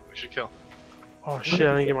next one? kill. We should kill. Oh shit,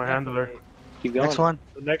 I didn't get my handler. Keep going. Next one.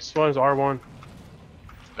 The next one is R1.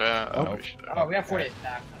 Oh, Nope. we should. Oh, we have 48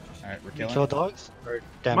 back. Alright, we're You killing. kill dogs or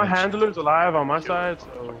damage? My handler's alive on my side,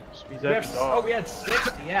 so he's We have, after dog. oh, we had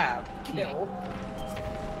 60, yeah. Kill.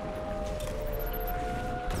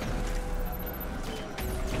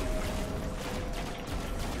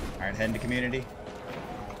 Alright, head into community.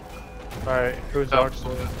 Alright, who's dog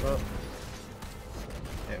still?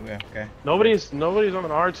 Yeah, okay. Nobody's on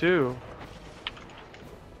an R2.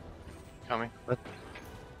 Coming. What?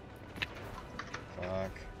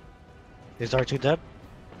 Fuck. Is R2 dead?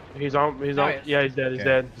 He's on. Yeah, he's dead. He's Okay.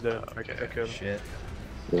 dead. He's dead. Okay. I killed him. Shit.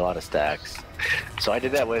 A lot of stacks. So I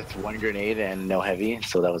did that with 1 grenade and no heavy,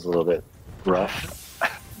 so that was a little bit rough.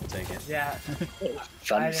 We'll take it. Yeah.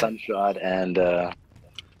 Sunshot and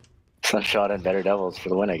Better Devils for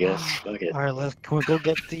the win, I guess. Fuck it. Alright, can we go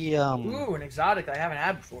get the Ooh, an exotic I haven't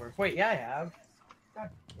had before. Wait, yeah, I have. God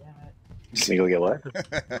damn it. Just gonna go get what?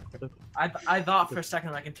 I thought for a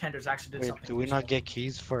second like contenders actually did Wait, something. do we not get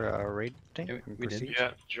keys for a raid thing? Yeah, we did.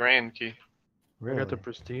 Yeah, drain key. We got the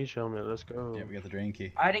prestige helmet. Let's go. Yeah, we got the drain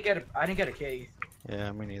key. I didn't get a key.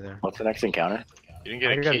 Yeah, me neither. What's the next encounter? You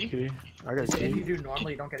didn't get a key? I got a If you key. do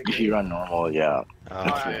normally, you don't get a If key. you run normal, yeah.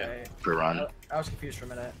 Alright. Per run. I was confused for a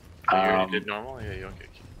minute. You already did normal? Yeah, you don't get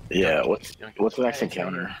a key. Yeah, what's You don't get what's the next Yeah,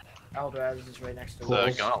 encounter? Eldraz is right next to The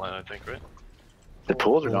us. gauntlet, I think, right? The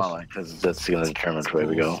pools are gone, because that's gonna determine which way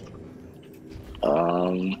we go.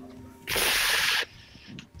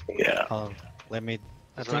 Yeah. Let me.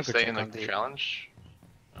 Doesn't it stay in the challenge?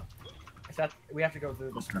 Is that we have to go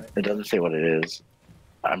through this way? It doesn't say what it is.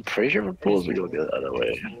 I'm pretty sure for pools we go the other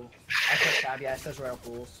way. I said tab, yeah, it says Royal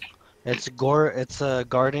Pools. It's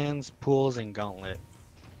Guardians, Pools, and Gauntlet.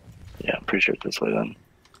 Yeah, I'm pretty sure it's this way then.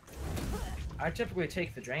 I typically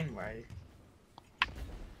take the drain way.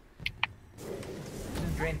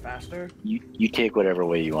 Isn't drain faster? You take whatever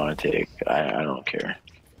way you want to take. I don't care.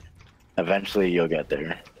 Eventually you'll get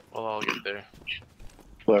there. Well, I'll get there.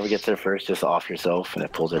 Whoever gets there first, just off yourself, and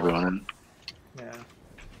it pulls everyone in. Yeah.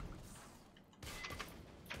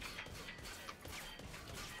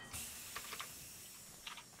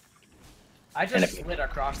 I And just if- slid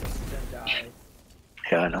across this and didn't die.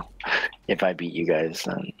 Yeah, I know. If I beat you guys,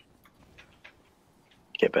 then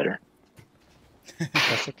get better.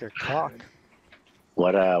 That's like your cock.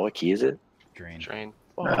 What key is it? Drain. Drain.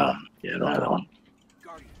 Yeah, I don't have that one.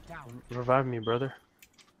 Revive me, brother.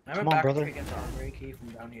 I went Come on, back brother. to get the armory key from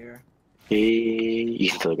down here. You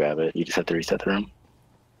can still grab it. You just have to reset the room.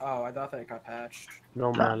 Oh, I thought that it got patched.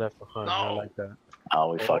 No man left behind. I like that.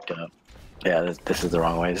 Oh, we fucked up. Yeah, this is the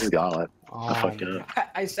wrong way. This is Gauntlet. I fucked up.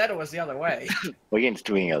 I said it was the other way. We can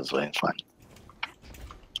go this way. It's fine.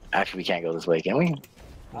 Actually, we can't go this way, can we?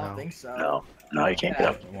 I don't think so. No, you can't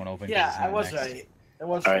go. It won't open. 'cause Yeah, it's I not was next. right. It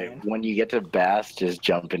was All right. right, when you get to Bass, just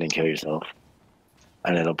jump in and kill yourself,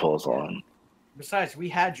 and it'll pull us all in. Besides, we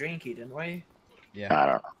had drain key, didn't we? Yeah. I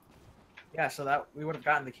don't know. Yeah, so that we would have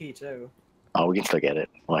gotten the key too. Oh, we can still get it.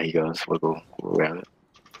 While he goes, we'll grab it.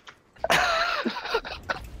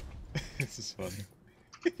 This is funny.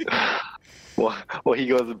 Well, he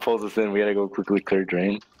goes and pulls us in. We gotta go quickly clear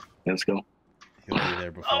drain. Let's go. He'll be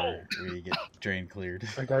there before we get drain cleared.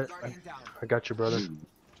 I got you, brother.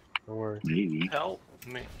 Don't worry. Maybe. Help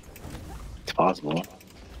me. It's possible.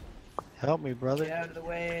 Help me, brother. Get out of the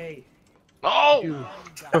way. No!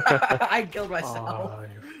 I killed myself. Oh,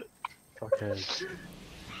 you fucking.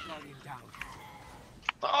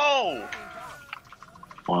 No!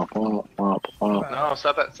 Womp, womp, womp, womp. No,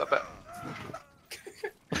 stop that, stop that.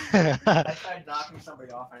 I tried knocking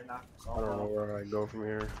somebody off and I knocked myself I don't know off. where I go from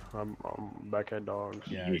here. I'm back at dogs.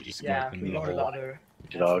 Yeah, we just go Yeah, up in we the go to the hole. other.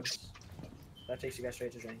 Dogs. That takes you guys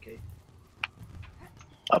straight to drain key.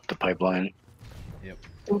 Up the pipeline. Yep.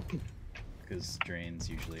 Because drains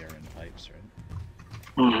usually are in pipes,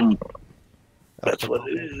 right? Mm-hmm. That's what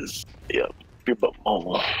it is. Yep. Your butt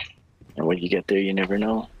mobile. And when you get there, you never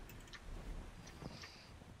know.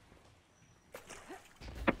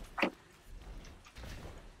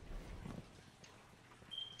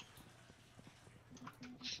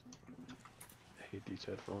 I hate these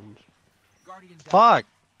headphones. Guardian down. Fuck!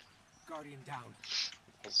 Guardian down.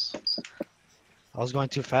 I was going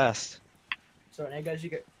too fast. So, any guys,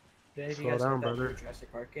 did any of you Slow guys down, get that brother. new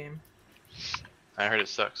Jurassic Park game? I heard it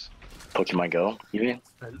sucks. Pokemon Go, you mean?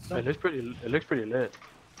 It looks pretty. It looks pretty lit.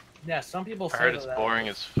 Yeah, some people I say heard it's that. boring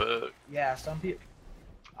as fuck. Yeah, some people.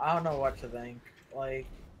 I don't know what to think. Like,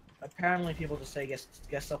 apparently people just say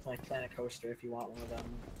get something like Planet Coaster if you want one of them,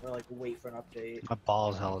 or like wait for an update. My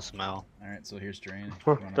balls hella smell. Alright, so here's drain.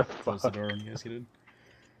 What You wanna the close the fuck? door when you guys get in?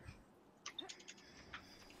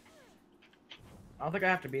 I don't think I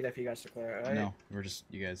have to be there for you guys to clear it, right? No,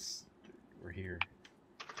 we're here.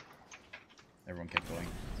 Everyone kept going.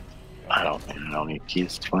 I don't need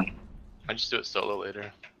keys. It's fine. I just do it solo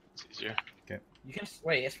later. It's easier. Okay. You can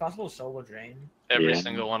wait. It's possible to solo drain. Every Yeah.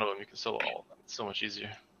 single one of them, you can solo all of them. It's so much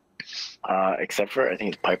easier. Except for I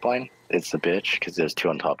think it's pipeline. It's the bitch because there's 2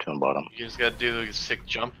 on top, 2 on bottom. You just gotta do the sick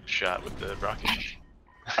jump shot with the rocket.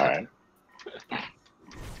 All right.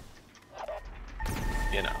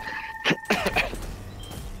 You know.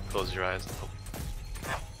 Close your eyes and hope.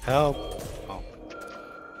 Help! Oh.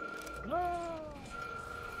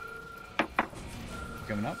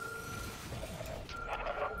 Coming up.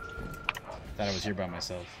 Thought I was here by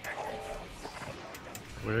myself.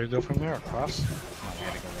 Where do we go from there? Across? No, we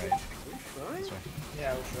gotta go right. This way.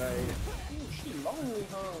 Yeah, that's right. She lonely,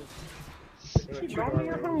 huh? She lonely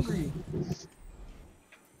or hungry?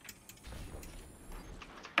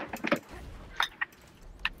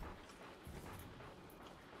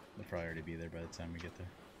 They'll probably already be there by the time we get there.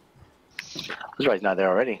 This guy's not there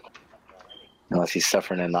already. Unless he's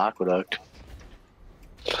suffering in the aqueduct.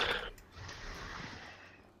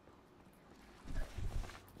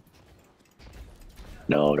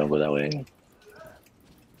 No, don't go that way.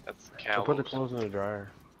 That's I'll put the clothes in the dryer.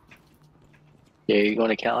 Yeah, you going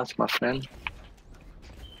to Callus, my friend?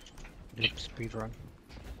 Yep, speed run.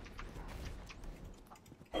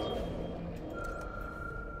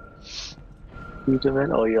 You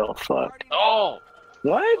doing? Oh, yo, fuck. Oh!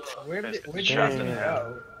 What? Where did Dang. Justin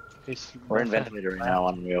go? We're in ventilator right now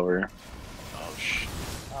on the way over. Oh, shit.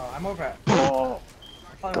 Oh, I'm over at. Oh!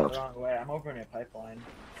 I probably went the wrong way. I'm over near pipeline.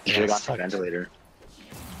 You should have gone to the ventilator.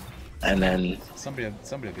 And then Somebody will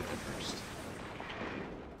get there first.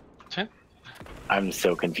 I'm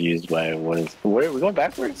so confused by what is. Where are we going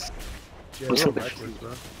backwards? Yeah, I'm we're so going backwards,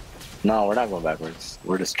 bro. No, we're not going backwards.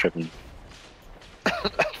 We're just tripping.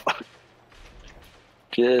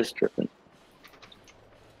 Just tripping.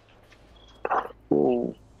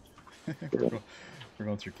 Ooh. We're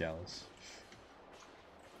going through Callus.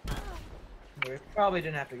 We probably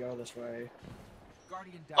didn't have to go this way.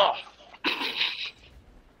 Guardian down. Oh!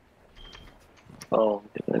 Oh,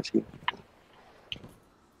 that's you.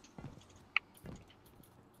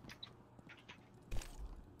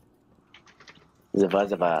 Zava.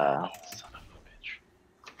 Son of a bitch.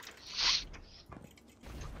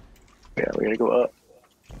 Yeah, we gotta go up.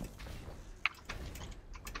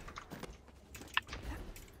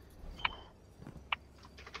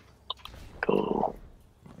 Go.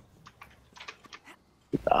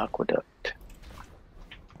 The aqueduct.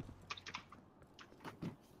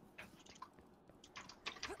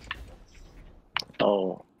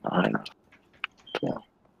 Oh, I know. Yeah.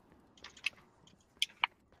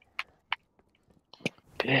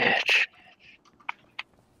 Bitch.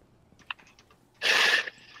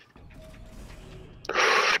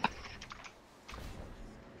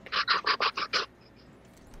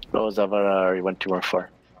 Oh, Zavara, you went too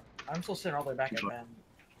far. I'm still sitting all the way back at Ben.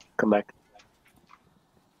 Come back.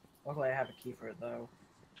 Luckily, I have a key for it though.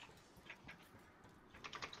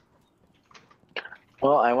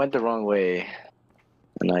 Well, I went the wrong way,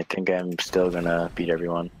 and I think I'm still gonna beat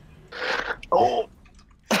everyone. Oh!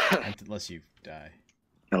 Unless you die.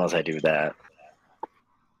 Unless I do that.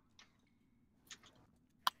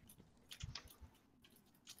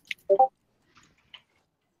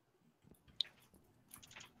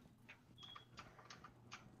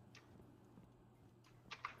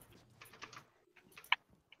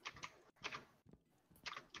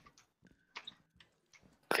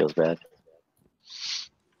 Feels bad.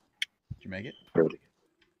 Did you make it? Really?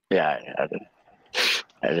 Yeah, I did.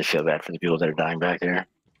 I just feel bad for the people that are dying back there.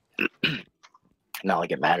 Not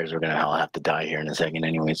like it matters. We're gonna all have to die here in a second,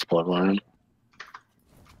 anyways. Plug one.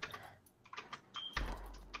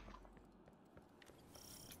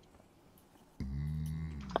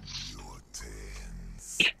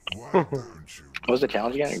 What was the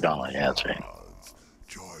challenge again? Gauntlet. Yeah, that's right.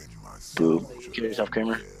 Boop. Kill yourself,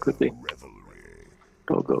 Kramer. Quickly.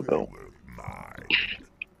 Go, go, go.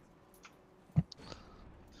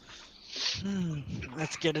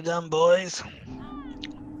 Let's get it done, boys.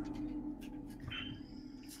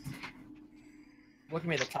 Look at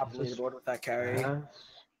me at the top of the leaderboard with that carry. Fuck.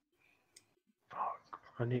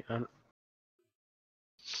 I need. I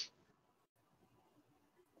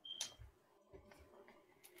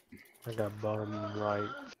got bottom right.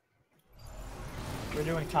 We're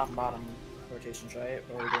doing top and bottom rotations, right?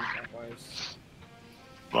 Or we're doing clockwise?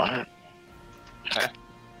 What?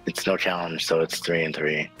 It's no challenge, so it's 3 and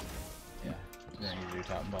 3. Yeah. You don't need to do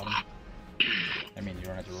top and bottom. I mean, you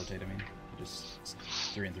don't have to rotate, I mean. You just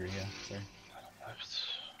 3 and 3, yeah. Sorry.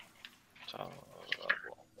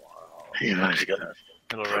 You guys got it.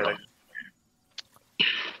 Middle right.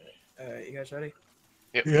 You guys ready?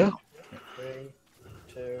 Yep. Yeah. 3,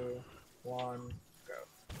 2,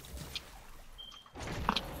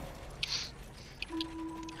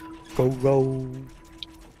 Boro.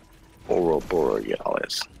 Oro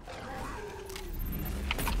Borealis.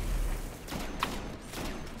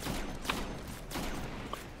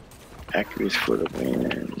 Accuracy for the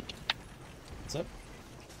win. What's up?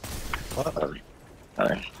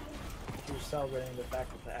 What? He was celebrating the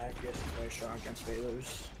fact that the accuracy is very strong against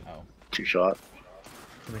Valors. Oh. 2-shot.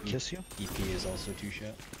 Can I kiss you? EP is also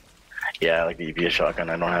 2-shot. Yeah, I like the EVS shotgun.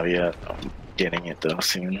 I don't have it yet. I'm getting it though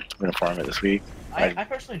soon. I'm gonna farm it this week. I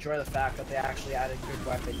personally enjoy the fact that they actually added good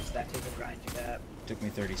weapons that take a grind to get. Took me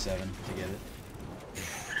 37 to get it.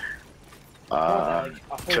 Like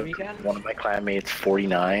a full Took weekend? one of my clanmates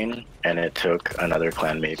 49, and it took another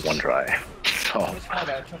clanmate 1 try. So. It's hard,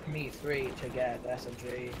 it took me 3 to get the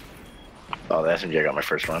SMG. Oh, the SMG I got my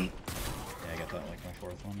first run. Yeah, I got that like my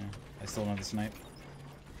 4th one. Yeah. I still don't have the snipe.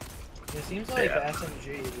 It seems like the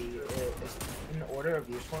SMG is in order of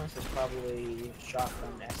usefulness is probably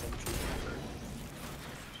shotgun SMG.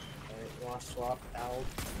 Alright, you wanna swap out?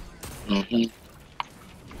 Mm-hmm.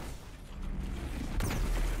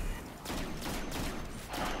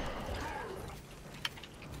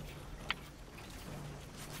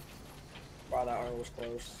 Wow, that R was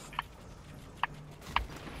close.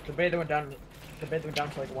 The Bather went down. The Bather went down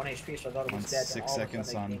to like 1 HP, so I thought it was dead. 6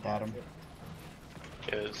 seconds on bottom.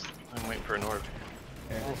 Because I'm waiting for an orb.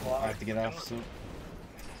 Okay, I have to get off. So.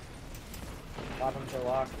 Bottoms are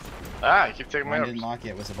locked. Ah, you keep taking my Mine orbs. didn't lock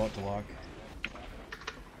yet. Was about to lock.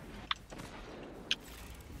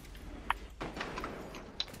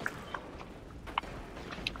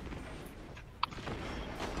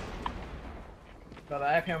 But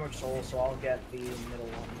I have Hammered Soul, so I'll get the middle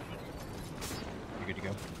one. You're good to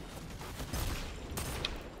go.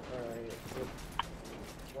 Alright.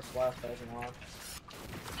 What's left that isn't locked?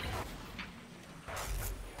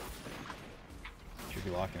 Should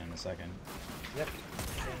be locking in a second. Yep.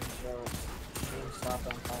 Chain stopped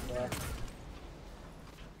on combat.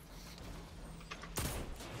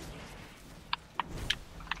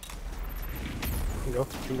 You can go.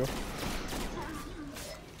 You can go.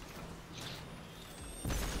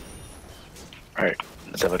 Alright,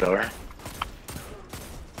 Zevador.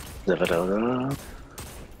 Zevador.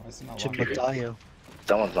 Why is it not Chimatayo.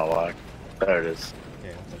 That one's not locked. There it is.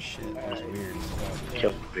 Okay, what the shit? That was weird as fuck.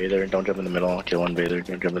 Kill Bather, don't jump in the middle. Kill one Bather,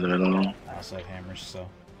 don't jump in the middle. I also have hammers, so.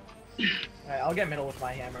 Alright, I'll get middle with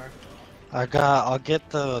my hammer. I'll get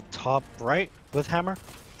the top right with hammer.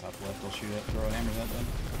 Top left, I'll shoot it. Throw hammers at them.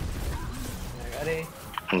 Alright, ready?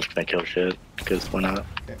 I'm just gonna kill shit, because why not?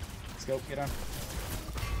 Okay, let's go. Get on.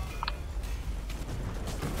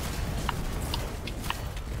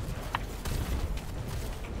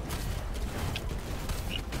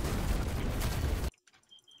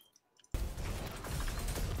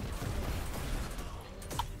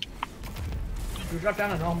 We dropped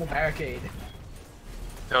down a normal barricade.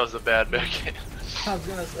 That was a bad barricade. I was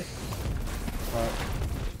gonna say.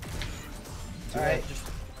 Too Alright, bad. just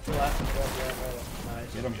to the left and go right.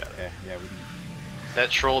 Nice. Get him. Okay, yeah, we can. That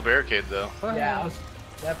troll barricade though. Yeah,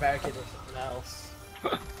 that barricade was something else.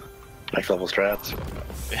 Next level strats.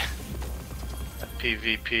 That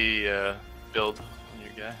PvP build on your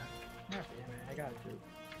guy. Yeah, man, I gotta do it.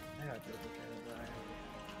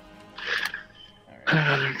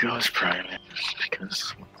 There goes Prime.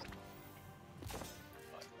 Because.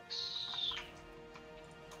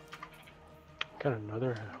 Got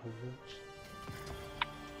another helmet.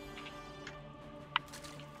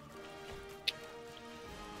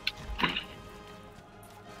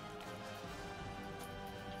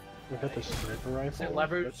 We got the sniper Is rifle. it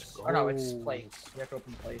levers? Or no, it's plates. You have to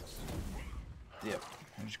open plates. Yep.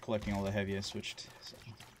 I'm just collecting all the heavy I switched. So.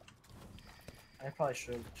 I probably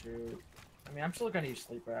should too. I mean, I'm still gonna use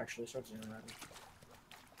sleeper actually, so it's in matter.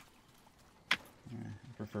 I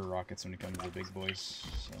prefer rockets when it comes to the big boys.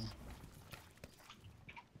 So.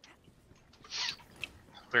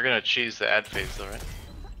 We're gonna cheese the ad phase though, right?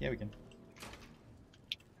 Yeah, we can.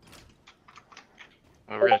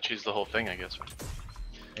 Well, we're gonna choose the whole thing, I guess, right?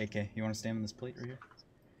 AK, you want to stand on this plate right here?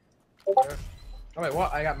 Sure. Oh wait,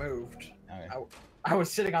 what? I got moved. Okay. I was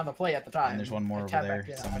sitting on the plate at the time. And there's one more I over tapped there. back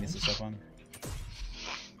in. Somebody needs to step on.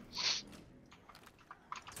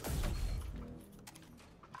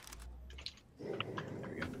 There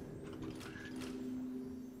we go.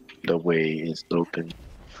 The way is open.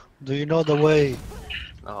 Do you know the way?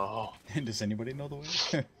 Oh. Does anybody know the way?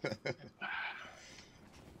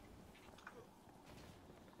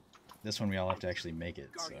 This one we all have to actually make it,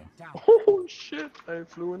 so. Oh shit! I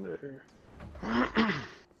flew in there.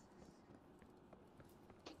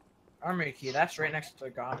 Armory key, that's right next to the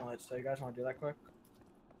gauntlet, so you guys want to do that quick?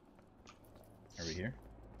 Are we here?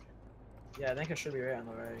 Yeah, I think it should be right on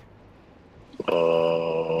the way.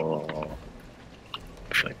 Oh.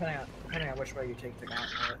 Depending on which way you take the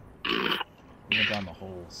gauntlet. We went down the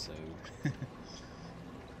hole, so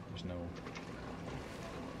there's no.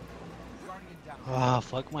 Ah,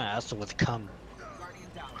 fuck my ass with cum.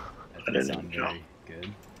 That doesn't sound very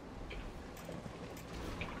good.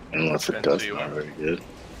 Unless it does sound very good.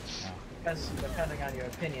 Because depending on your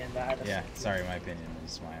opinion, that. Yeah, sorry, my opinion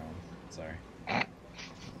is my own. Sorry.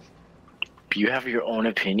 You have your own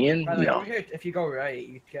opinion? By the way, No. over here, if you go right,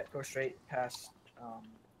 you go straight past.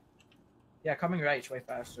 Yeah, coming right is way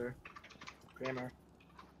faster. Kramer.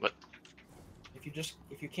 What? If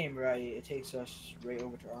you came right, it takes us right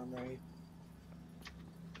over to Armory.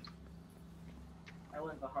 I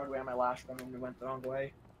went the hard way on my last run and we went the wrong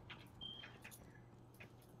way.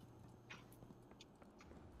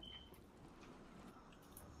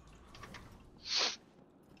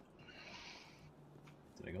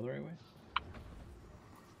 Did I go the right way?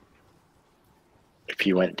 If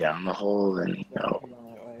you went down the hole, then no.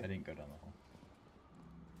 I didn't go down the hole.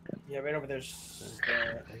 Yeah, right over there's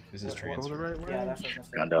This is transfer. Yeah, that's what I was gonna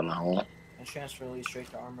say. Gone down the hole. And transfer leads straight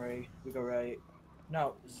to Armory. We go right.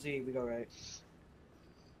 No, Z, we go right.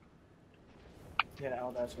 Yeah,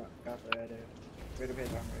 all that's got the right there. Right over here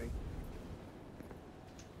to Armory.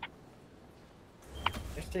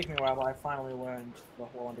 It's taking me a while, but I finally learned the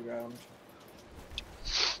whole underground.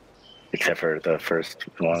 Except for the first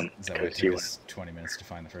one. Is that why it took us 20 minutes to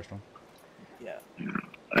find the first one? Yeah.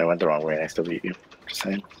 I went the wrong way and I still beat you. Just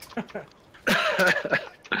saying.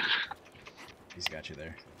 He's got you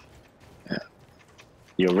there. Yeah.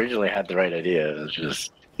 You originally had the right idea, it was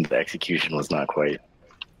just the execution was not quite.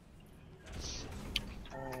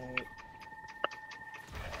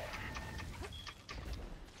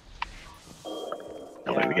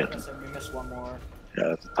 Oh, wait, we get. We missed one more. Yeah,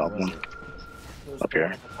 that's the top one. Up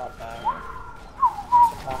here. Top back.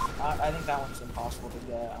 I think that one's impossible to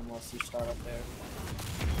get unless you start up there.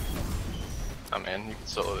 Oh man, you can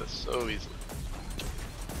solo this so easily.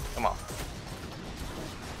 Come on.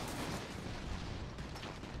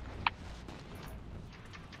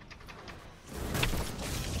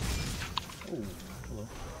 Oh, hello.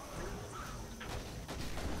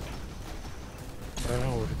 I don't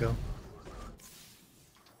know where to go.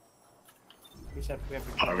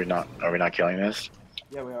 Are we not killing this?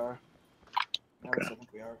 Yeah, we are. Okay. I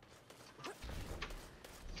think we are.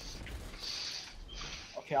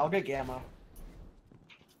 Okay, I'll get Gamma.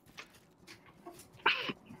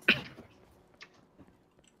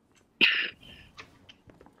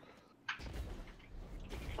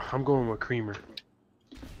 I'm going with Creamer.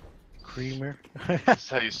 Creamer? That's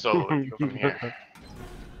how you solo it. You go from here.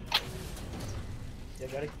 Yeah,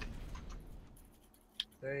 ready?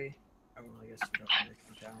 3. I guess you don't have to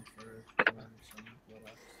come down for some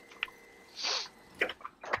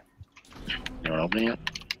You wanna open it?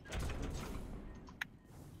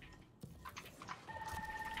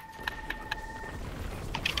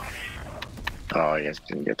 Oh, you guys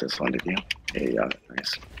didn't get this one, did you? Yeah, you got it.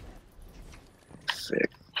 Nice.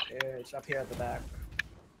 Sick. Yeah, it's up here at the back.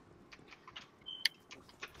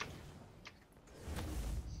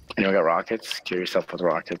 Anyone got rockets? Kill yourself with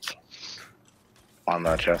rockets. On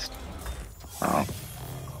the chest. Oh.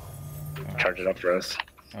 Charge it up for us.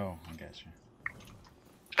 Oh, I got you.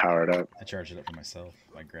 Power it up. I charged it up for myself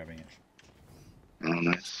by grabbing it. Oh,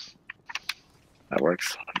 nice. That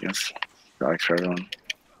works, I guess. Rockets for everyone.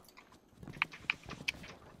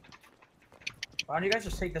 Why don't you guys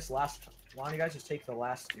just take this last? Why don't you guys just take the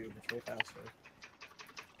last two? It's way faster.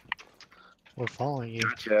 We're following you.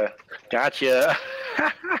 Gotcha. Gotcha.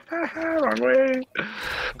 Wrong way.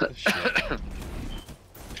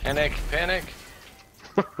 Panic, panic.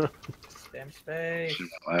 Spam space.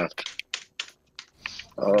 Left.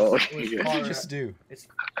 Oh, What did you just do? It's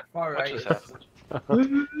far right. That's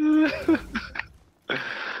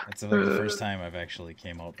like the first time I've actually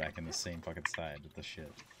came out back in the same fucking side with the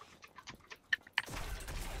shit.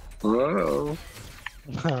 Whoa.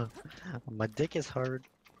 My dick is hard.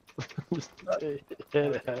 To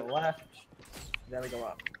the left. Then we go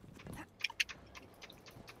up.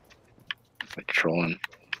 Like trolling.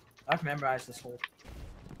 I've memorized this whole.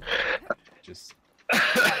 Just.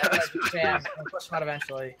 Sam, I'll push him out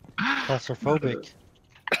eventually. Claustrophobic.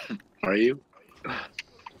 Are you?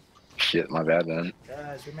 Shit, my bad then.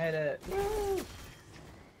 Guys, we made it. Woo!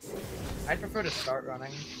 I'd prefer to start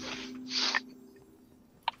running.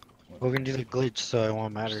 We're gonna do the glitch, so it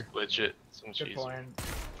won't matter. Glitch it. Some Good cheese. point.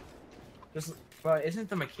 But isn't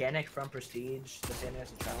the mechanic from Prestige the same as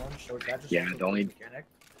the challenge? So is that just Yeah, the only mechanic?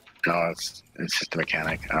 no, it's just a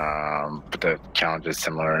mechanic. But the challenge is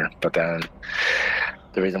similar. But then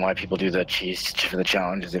The reason why people do the cheese for the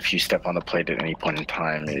challenge is if you step on the plate at any point in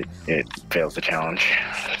time, it fails the challenge.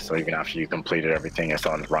 So even after you completed everything, if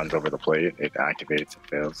someone runs over the plate, it activates and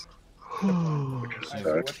fails. So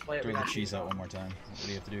throw the cheese out one more time. What do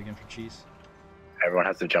you have to do again for cheese? Everyone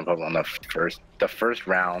has to jump up on the first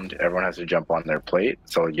round. Everyone has to jump on their plate.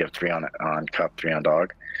 So you have 3 on cup, 3 on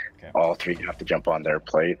dog. Okay. All 3 have to jump on their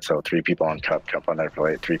plate. So 3 people on cup jump on their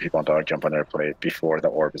plate. 3 people on dog jump on their plate before the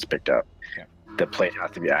orb is picked up. Okay. The plate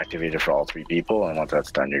has to be activated for all 3 people, and once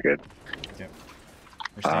that's done, you're good. Okay.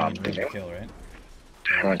 We're staying in room to kill, right?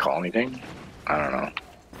 Did anyone call anything? I don't know.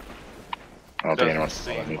 I don't think anyone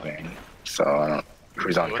called anything. So I don't.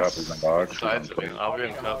 Who's on cup? Who's on dog? Who's on plate? I'll be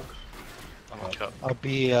in cup. I'm on cup. I'll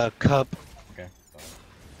be cup. Okay.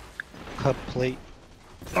 Cup plate.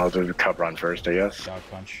 I'll do the cup run first, I guess. Dog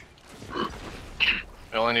punch.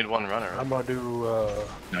 I only need 1 runner. Right? I'm gonna do.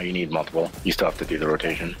 No, you need multiple. You still have to do the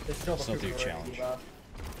rotation. Still do challenge.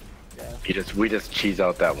 Yeah. We just cheese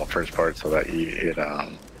out that one first part so that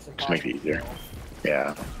just makes it easier.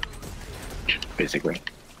 Yeah. Basically.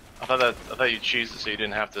 I thought you cheesed it so you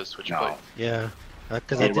didn't have to switch plate. Yeah.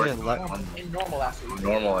 Because I didn't like. In normal, actually.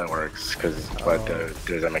 Normal it works, but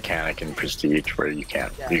there's a mechanic in Prestige where you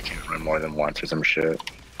can't run more than once or some shit.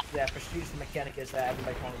 Yeah, Prestige the mechanic is that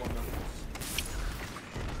everybody can only run once.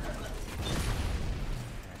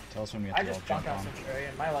 Tell us when we have to all jump on.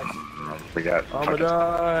 My life. We got. I'm gonna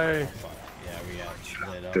die. Yeah, we got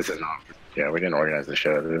lit up. This is not. Yeah, we didn't organize the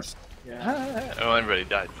shit out of this. Yeah. Oh, everybody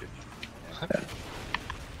died too. Yeah.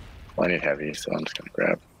 Well, I need heavy, so I'm just gonna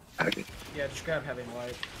grab heavy. Yeah, just grab heavy and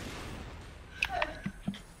light.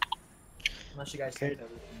 Unless you guys take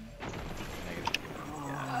everything.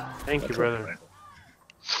 Thank you, brother.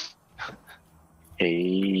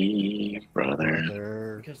 Hey,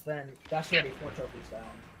 brother. Because then that's already 4 trophies down.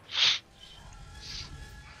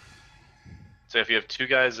 So if you have 2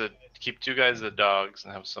 guys that keep 2 guys that dogs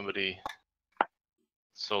and have somebody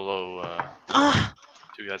solo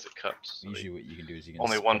 2 guys at cups. Usually what you can do is you can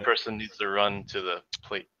only one person needs to run to the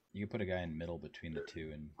plate. You can put a guy in the middle between the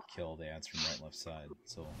 2 and kill the ads from right and left side,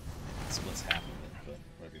 so it splits half of it, but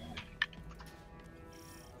whatever you want to do.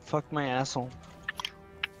 Fuck my asshole.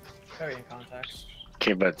 Very in context.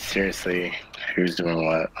 Okay, but seriously, who's doing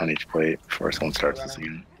what on each plate before someone starts this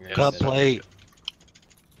again? Cup plate.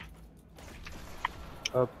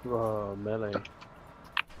 Up melee.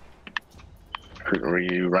 Were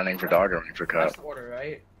you running for dog or running for cup? That's the order,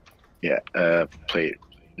 right? Yeah, plate.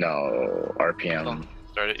 No, RPM. Don't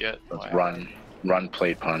start it yet? Run,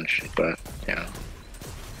 plate, punch, but, yeah.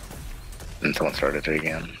 And someone started it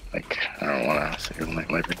again. Like, I don't want to say like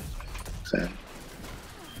wipe it.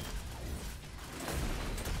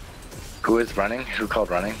 Who is running? Who called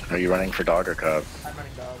running? Are you running for dog or cup? I'm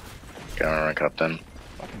running dog. Okay, I'm running cup then.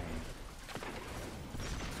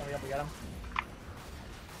 Somebody up, we got him.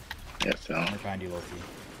 Yeah, so. I'm behind you, Loki.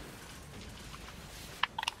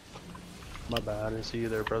 My bad, I didn't see you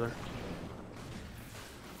there, brother.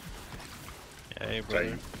 Yeah, hey,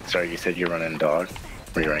 brother. Sorry, you said you're running dog?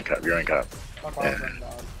 Or you're running cup? You're running cup. Yeah.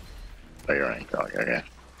 Oh, you're running dog, okay.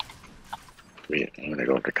 Sweet, I'm gonna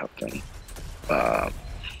go with the cup then.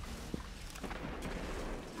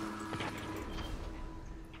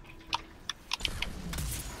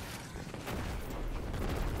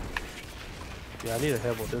 Yeah, I need to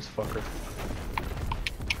help with this fucker.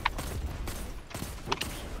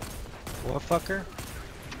 What fucker?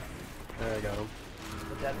 There, I got him.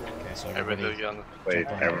 The dead one. Okay, so Everybody get on the plate.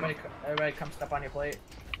 Everybody come step on your plate.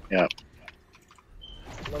 Yeah.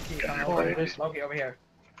 Loki, come over. Loki, over here.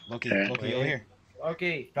 Loki, Loki, over here.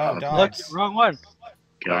 Loki. Dog, Look, wrong one.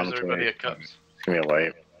 Get on Where's the everybody plate. at cups? Give me a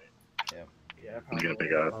wipe. Yeah, I'm gonna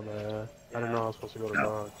pick up. Oh, man. I didn't know I was supposed to go to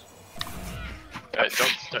dogs. Guys, don't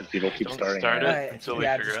start. People keep Don't starting. start Right. it until we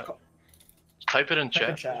Yeah, figure just out. Type it in Type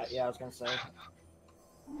in chat. chat. Yeah, I was gonna say.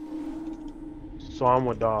 So I'm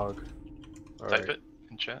with dog. Type it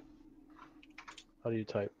in chat. How do you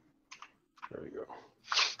type? There we go.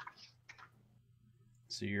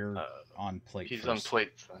 So you're on plate. He's first. on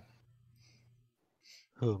plates then.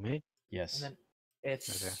 Who, me? Yes. And then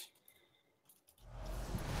it's. Okay.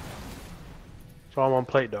 So I'm on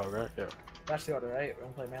plate dog, right? Yeah. That's the order, right? We're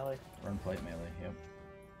gonna play melee. Run plate melee, yep.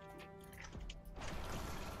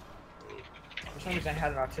 For some reason, I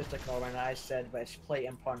had an artistic moment, and I said, but it's plate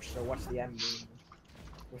and punch, so what's the end mean?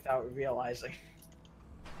 Without realizing.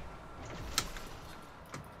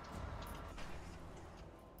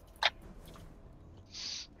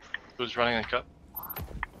 Who's running the cup?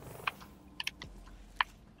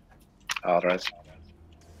 Aldrez.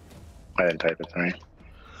 I didn't type it, sorry.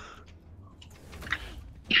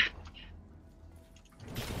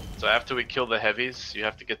 So after we kill the heavies, you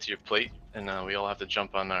have to get to your plate, and we all have to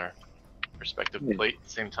jump on our respective plate at the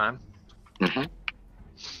same time. Mm-hmm.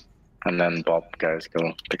 And then Bob guys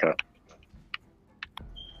go pick up.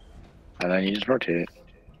 And then you just rotate,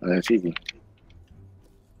 and then it's easy.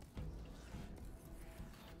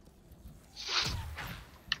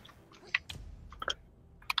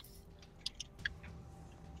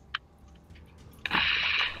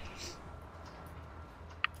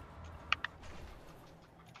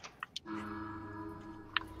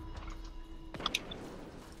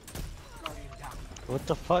 What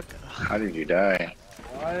the fuck? How did you die?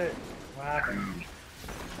 What? What happened?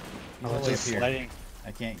 He's I all was the way just up here. sliding.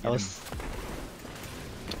 I can't I get was. him.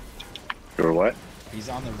 You were what? He's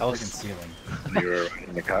on the I was- freaking ceiling. You were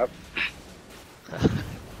in the cup?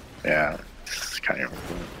 Yeah, it's kind of.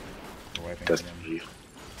 We're wiping Does him.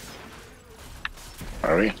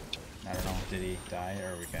 Are we? I don't know. Did he die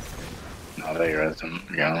or we can't? No, they res him.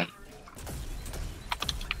 Yeah.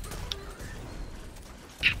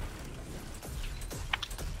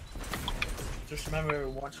 Just remember,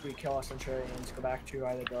 once we kill our Centurions, go back to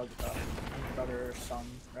either Doug, brother, son,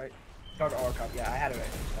 right? Doug or Cup. Yeah, I had it right.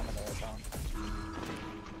 Son of the son.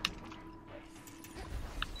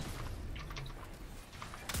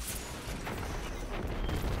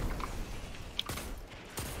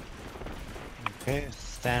 Okay,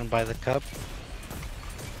 stand by the cup.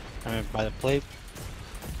 I mean, by the plate.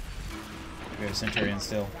 We have Centurion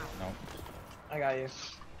still. No. I got you.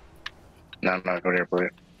 No, I'm not going to your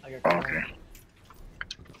plate. I got Oh, okay.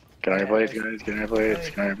 Get on your plates, guys. Get on your plates.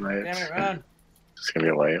 Get on your plates. Damn it, run. It's gonna be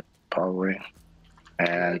a light, probably.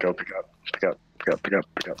 And go pick up. Pick up. Pick up. Pick up.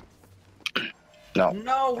 Pick up. No.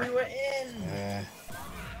 No, we were in.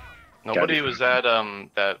 Nobody was at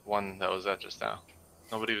that one that was at just now.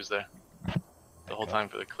 Nobody was there the whole time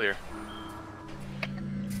for the clear.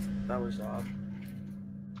 That was odd.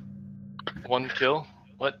 One kill?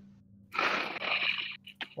 What?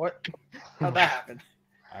 What? How'd that happen?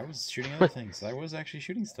 I was shooting other things. I was actually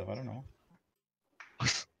shooting stuff. I don't know.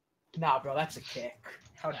 Nah, bro, that's a kick.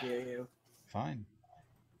 How dare you? Fine.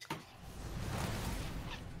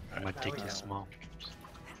 I'm gonna take this small.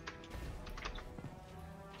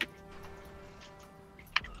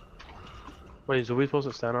 Wait, so we supposed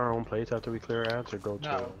to stand on our own plates after we clear ads, or go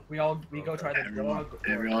to? No, we go try the dog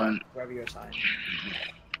Everyone. wherever you're assigned.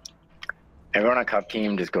 Everyone on cup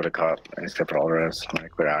team, just go to cup, except for all the rest,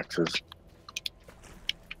 like with axes.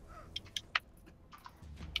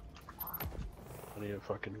 I need a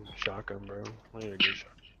fucking shotgun, bro. I need a good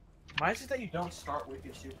shotgun. Mine is that you don't start with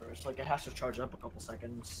your super. It's like it has to charge up a couple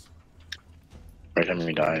seconds. Every time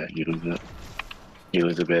you die, you lose it. You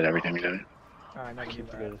lose a bit every time you die. Alright, now I keep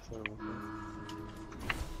forgetting this little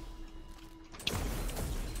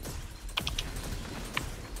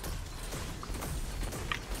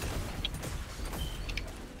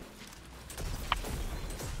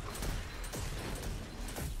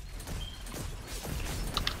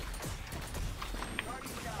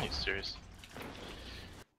Are you serious?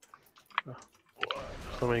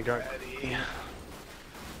 So many guards.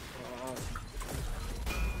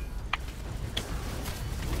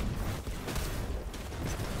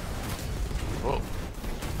 Whoa.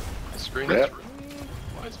 My screen Yep. is red.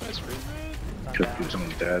 Why is my screen red? Because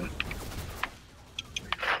someone's dead.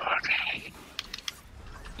 Fuck.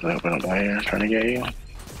 I hope I don't die here. I'm trying to get you.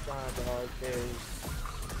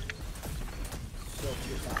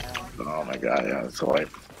 Oh my god, yeah, that's a light.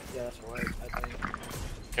 Yeah, that's right, I think.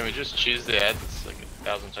 Can we just choose the ad? It's like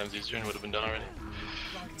 1,000 times easier and would have been done already.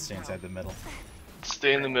 Stay inside the middle.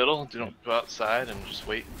 Stay in the middle, don't go outside and just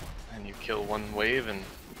wait. And you kill one wave and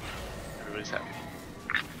everybody's happy.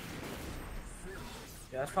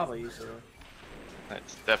 Yeah, that's probably easier.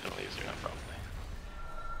 It's definitely easier, not probably.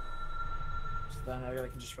 So then I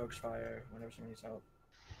can just focus fire whenever someone needs help.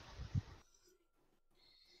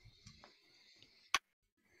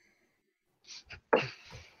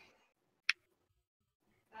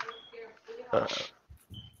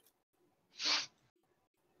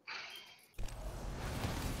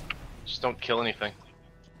 Just don't kill anything.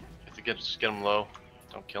 You have to just get them low.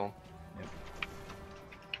 Don't kill them. Yep.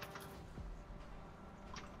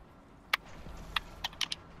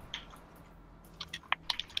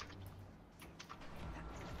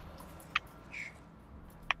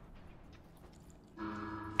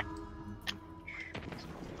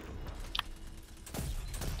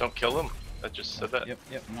 Don't kill them. I just said that. Yep,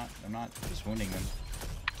 I'm not just wounding them.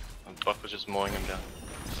 And Buck was just mowing them down.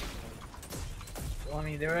 Well, I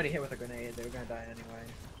mean, they were already hit with a grenade. They were gonna die anyway.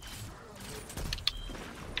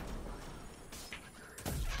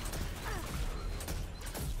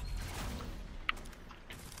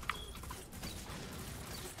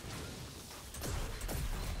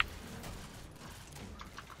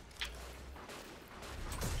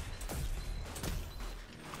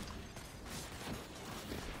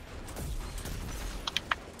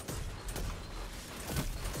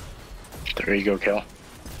 There you go, kill.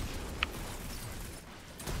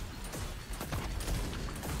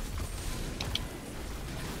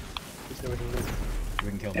 We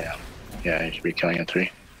can kill him. Yeah. Yeah, you should be killing in 3.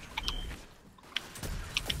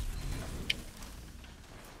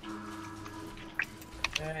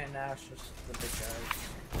 And now it's just the big guys.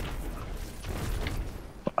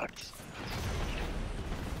 Fuck.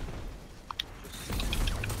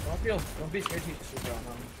 Don't be scared to use the super on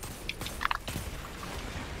them.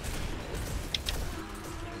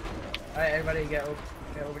 Alright, everybody get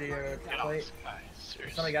over to your plate.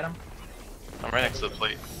 Seriously. Somebody get him? I'm right next to the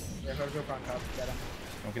plate. Yeah, go front cup. Get him.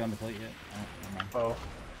 Don't get on the plate yet. Oh, never mind. Oh.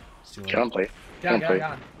 It's too late. Get on plate. Get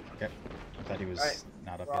him. Okay. I thought he was Alright,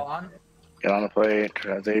 not up we're yet. all on? Get on the plate.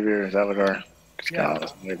 Xavier, Zavadar. Just Yeah.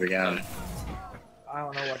 get on the wave again. I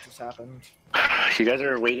don't know what just happened. You guys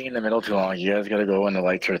are waiting in the middle too long. You guys gotta go when the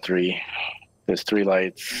lights are 3. There's 3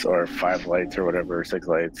 lights or 5 lights or whatever, 6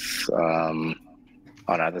 lights on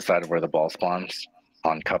either side of where the ball spawns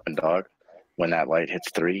on cup and dog. When that light hits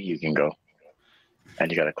 3, you can go. And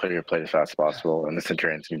you gotta clear your plate as fast as possible. And the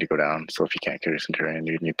Centurions need to go down. So if you can't clear your Centurion,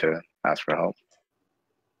 you need to ask for help.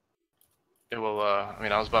 Yeah, well, I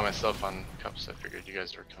mean, I was by myself on cups. I figured you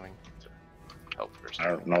guys were coming to help or I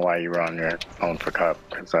something. don't know why you were on your own for cup,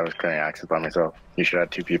 because I was clearing access by myself. You should have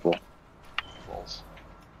 2 people. Balls.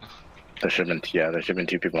 There should have been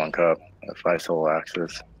 2 people on cup. If I solo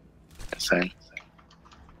access, the same.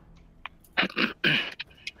 I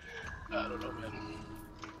don't know, man.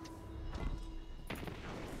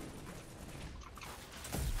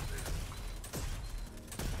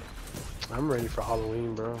 I'm ready for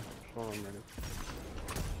Halloween, bro. Oh, I'm ready.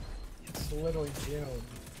 It's literally June.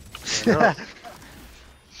 I know.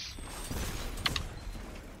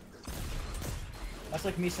 That's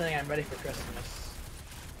like me saying I'm ready for Christmas.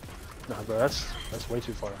 Nah, bro, that's way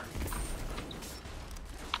too far.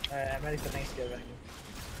 Alright, I'm ready for Thanksgiving.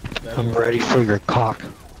 I'm ready for your cock.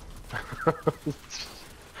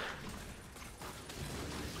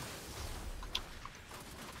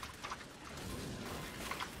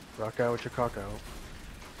 Rock out with your cock out.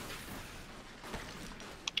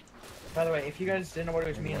 By the way, if you guys didn't know what it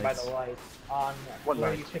was meaning by the lights, on What where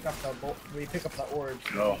lights? you pick up the where you pick up the orbs.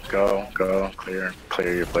 Go. Clear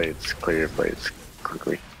your plates. Clear your plates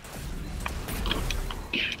quickly.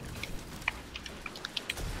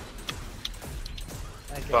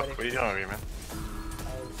 Fuck, what are you doing over here, man?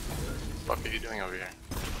 Fuck are you doing over here?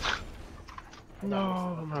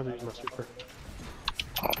 No, I'm not using my super.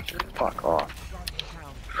 Oh, fuck off.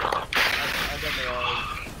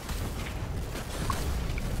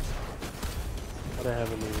 I don't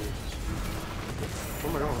have any. Oh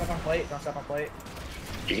my Don't god. step on plate. Don't step on plate.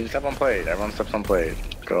 You can step on plate. Everyone steps on plate.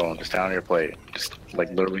 Go. Just stand on your plate. Just like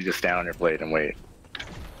literally just stand on your plate and wait.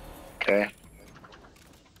 Okay.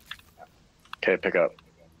 Okay. Pick up.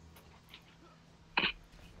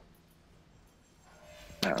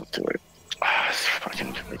 No, it's too late. It's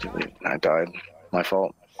fucking too late. I died. My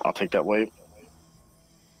fault. I'll take that weight.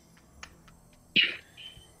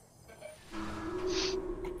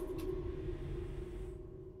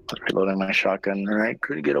 Reloading my shotgun. Alright,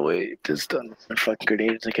 good getaway. Just done. My fucking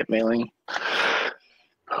grenades I kept mailing.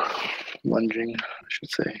 Lunging, I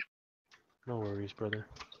should say. No worries, brother.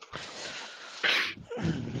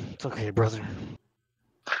 It's okay, brother.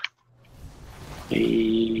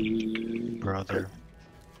 Hey, brother.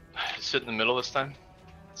 Sit in the middle this time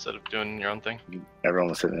instead of doing your own thing. Everyone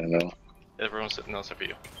was sitting in the middle. Everyone's sitting except for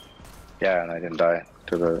you. Yeah, and I didn't die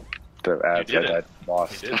to the ads. You I didn't. died.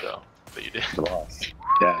 Lost. You did though, but you did. The boss.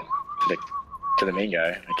 Yeah, to the main guy.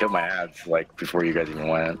 I killed my ads like before you guys even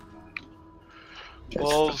went.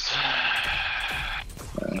 Balls. I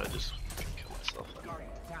just kill myself.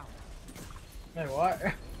 Hey, what?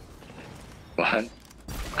 What? What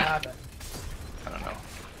happened? I don't know.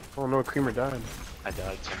 Oh no, Creamer died. I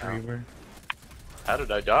died somehow. Creamer. How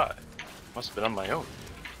did I die? Must have been on my own.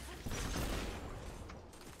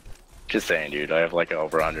 Just saying, dude. I have like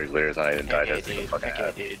over 100 clears and I didn't die. I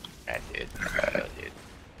did.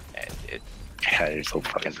 Yeah, you're so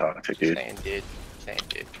fucking toxic, dude. Saying dude.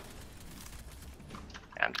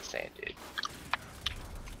 I'm just saying dude.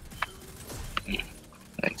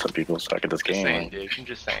 And some people suck at this Just game. saying dude. I'm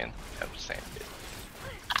just saying dude.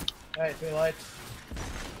 Alright, 3 lights.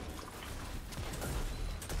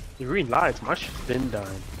 The green lights, my shit's been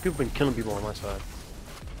dying. People been killing people on my side.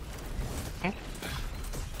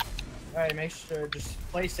 Alright, make sure just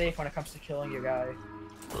play safe when it comes to killing your guy.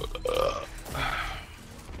 I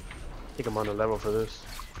think I'm on the level for this.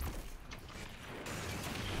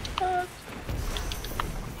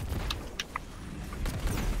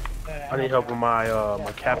 I need help with my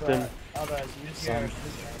my captain. Use your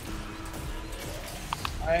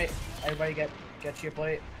Alright, everybody get to your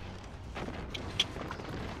plate.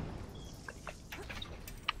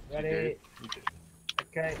 Ready?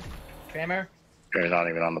 Okay. Kramer? You're not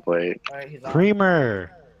even on the plate. Alright, he's on.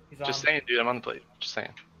 Creamer. He's on. Just saying, dude. I'm on the plate. Just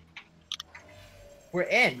saying. We're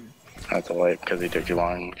in. That's a light because he took too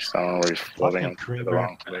long. So I don't know where he's floating him to the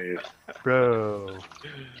wrong plate. Bro.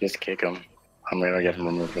 Just kick him. I'm gonna get him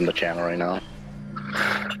removed from the channel right now.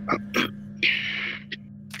 I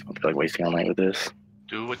feel like wasting all night with this.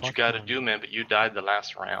 Do what you gotta do, man. But you died the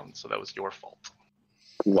last round, so that was your fault.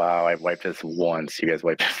 Wow, I wiped this once. You guys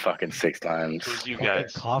wiped it fucking 6 times. It was you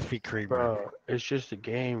guys. Coffee creamer. Bro, it's just a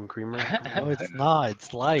game, Creamer. No, it's not.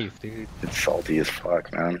 It's life, dude. It's salty as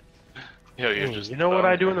fuck, man. Yo, you're Hey, just. you know what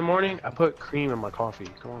I do in the morning? I put cream in my coffee.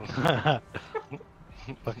 Come on.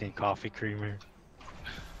 Fucking coffee creamer.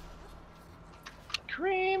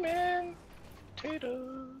 Cream and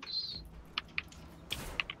potatoes.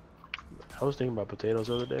 I was thinking about potatoes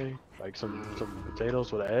the other day. Like some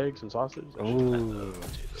potatoes with eggs and sausage. Ooh.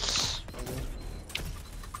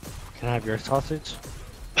 Can I have your sausage?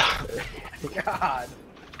 God.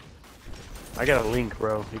 I got a link,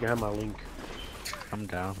 bro. You can have my link. I'm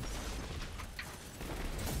down.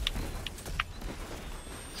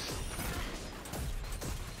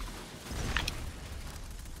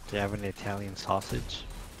 Do you have an Italian sausage?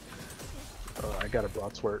 I got a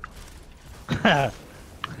bratwurst.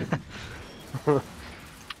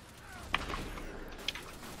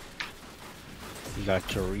 You got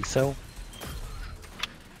chorizo?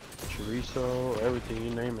 Chorizo, everything, you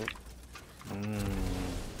name it.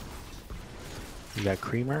 You got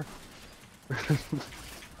creamer?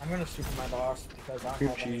 I'm gonna super my boss because I Cream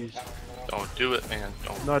don't have any cheese. power now. Don't do it, man.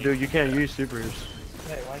 Don't. No, dude, you can't use supers.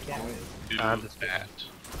 Hey, why can't we? Do I'm just that.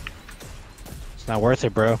 It's not worth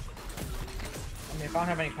it, bro. I mean, if I don't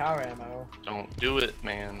have any power ammo. Don't do it,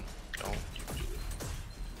 man. Don't you do it.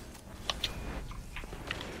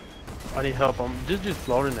 I need help. I'm just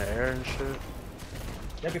float in the air and shit.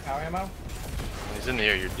 You have your power ammo? When he's in the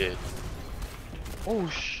air, you're dead. Oh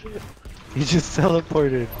shit. He just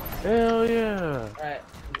teleported. Hell yeah. Alright,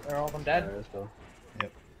 are all of them dead? Alright, let's go.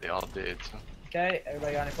 Yep. They all did. So. Okay,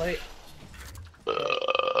 everybody on your plate?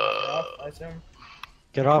 I assume.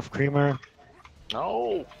 Get off, creamer.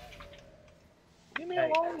 No. Leave me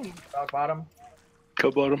alone. Dog bottom.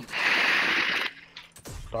 Go bottom.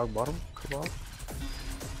 Dog bottom? Come on.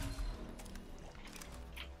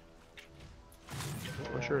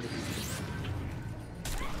 For sure.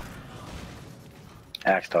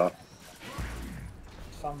 Axe top.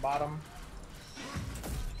 Sun bottom.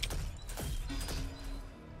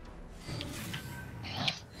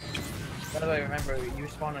 By the way, remember, you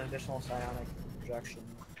spawn an additional psionic projection.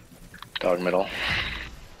 Dog middle.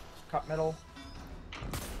 Cup middle.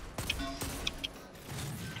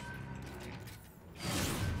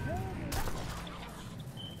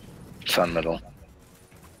 Sun middle.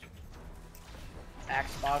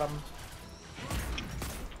 Axe bottom.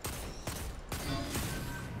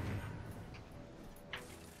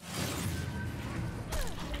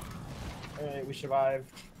 Alright, we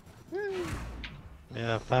survived.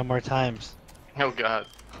 Yeah, 5 more times. Oh god.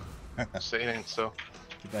 Say it ain't so.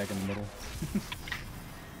 Get back in the middle.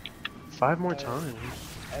 5 more times.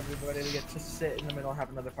 Everybody we get to sit in the middle and have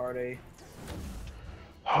another party.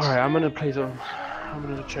 Alright, I'm gonna play some. I'm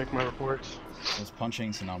gonna check my reports. Those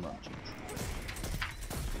punchings and I'm punching.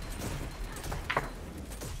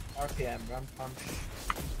 RPM, run punch.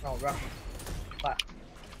 No, run. Flat.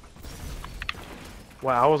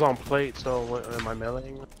 Wow, I was on plate, so what, am I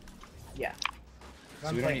meleeing? Yeah. So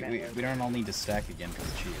Run we plate, don't, man. we don't all need to stack again because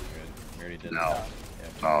of cheaters, right? We already did No. that. Yeah.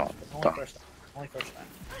 No. Only Don't. first time. Only first time.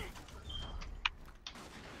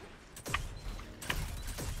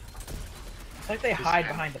 It's like they hide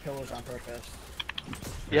behind the pillars on purpose.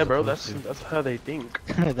 Yeah, bro, that's how they think.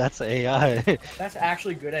 That's AI. That's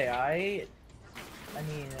actually good AI. I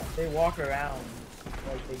mean, they walk around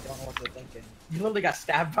like they don't know what they're thinking. You literally got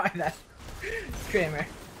stabbed by that Kramer.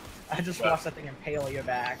 I just watched that thing impale your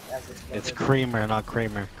back as it's. It's creamer, not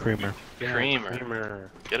Kramer. Creamer. Creamer.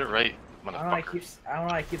 Get it right, I don't know why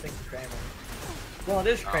I keep thinking Kramer. Well, it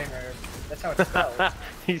is Kramer. That's how it's spelled.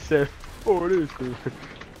 He said, "Oh, it is Kramer."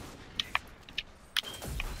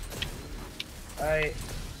 Alright.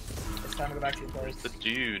 It's time to go back to your place. Where's the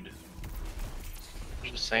dude?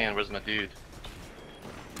 Just saying, where's my dude?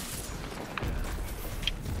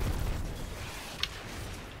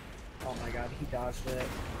 Oh my god, he dodged it.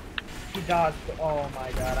 He dodged. Oh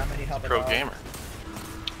my god, I'm gonna need help. Pro gamer.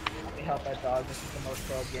 Let me help that dog. This is the most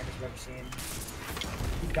pro game I've ever seen.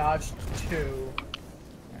 He dodged 2.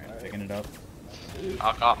 Alright, picking it up.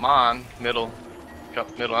 I got mine. Middle.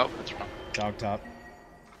 Got middle outfits from. Dog top.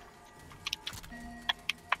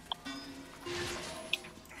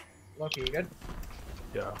 Loki, you good?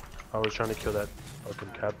 Yeah, I was trying to kill that fucking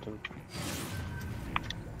captain.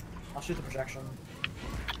 I'll shoot the projection.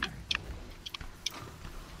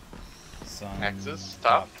 Axis,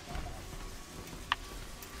 top.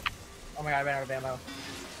 Oh my god, I ran out of ammo.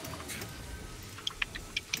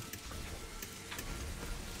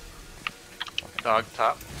 Dog,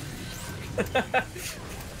 top.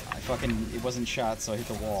 It wasn't shot, so I hit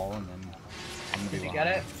the wall, and then I'm gonna be Did you behind.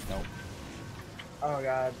 get it? Nope. Oh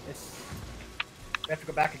god, we have to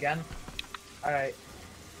go back again? Alright.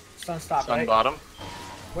 Sun stop, Sun right? bottom.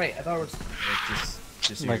 Wait, I thought it was...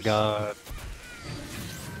 Just Oh my yours. god.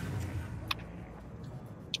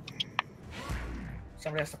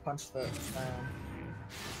 Somebody has to punch the...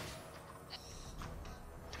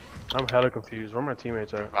 I'm hella confused. Where my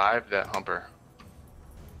teammates are? Revive that humper.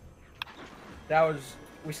 That was...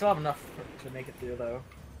 We still have enough to make it through, though.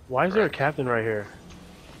 Why is there a captain right here?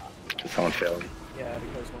 Someone failed. Yeah,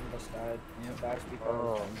 because one of us died. That was because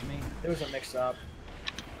Oh. it was a mix-up.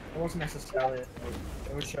 It wasn't necessarily a thing.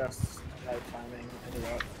 It was just bad timing. Ended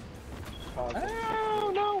up causing...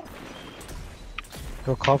 Oh, no!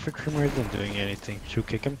 Your coffee creamer isn't doing anything. Should we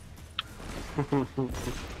kick him?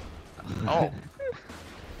 Oh.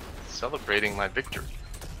 Celebrating my victory.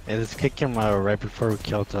 Yeah, let's kick him right before we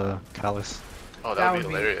kill the Callus. Oh, that would be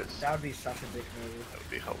hilarious. That would be such a big move. That would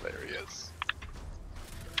be hilarious.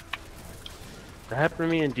 That happened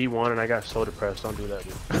to me in D1 and I got so depressed. Don't do that,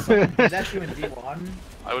 dude. Is that you in D1?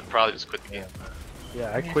 I would probably just quit the game. Yeah,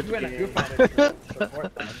 I I mean, quit if you the win a game. group fight, if you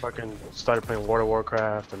support I them. fucking started playing World of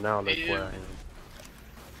Warcraft and now look where I am.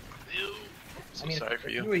 So I mean, sorry if for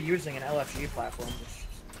you you. were using an LFG platform,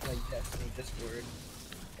 which like Destiny Discord,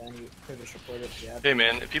 then you could have supported it. Yeah. Hey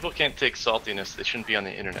man, if people can't take saltiness, they shouldn't be on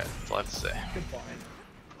the internet. That's all I have to say. Good point.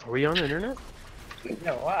 Are we on the internet?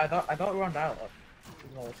 Yeah, well, I thought we were on dial-up.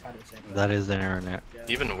 Even though it's kind of the same. That is the internet. Yeah.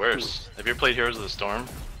 Even worse. Have you ever played Heroes of the Storm?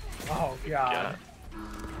 Oh god. Yeah.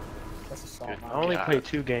 That's a salt Good. I only Yeah. played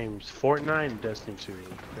 2 games, Fortnite and Destiny 2.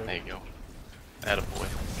 There you go. Attaboy.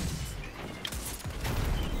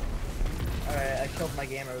 Alright, I killed my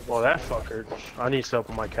gamer. with Well, this that one. fucker. I need help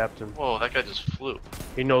with my captain. Whoa, that guy just flew.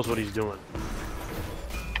 He knows what he's doing.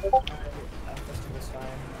 Alright, let's do this time.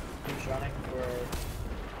 Who's running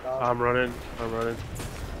for dog? I'm running. I'm running.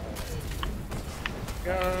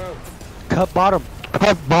 Go! Cut bottom.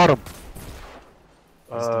 Cut bottom.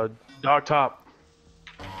 Dog top.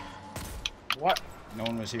 What? No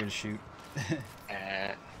one was here to shoot.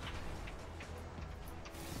 Eh.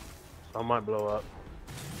 I might blow up.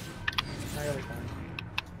 Not really fun.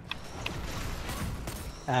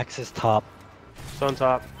 Axis top. Sun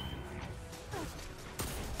top.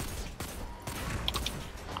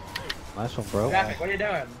 Nice one, bro. Graphic, what are you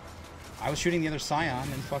doing? I was shooting the other Scion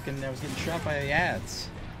and fucking I was getting shot by ads.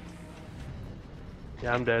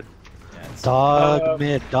 Yeah, I'm dead. Yeah, it's- Dog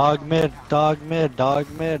mid. Dog mid. Dog mid. Dog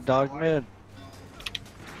mid. Dog mid.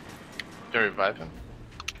 Can I revive him?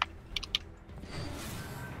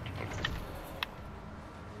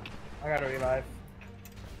 I gotta revive.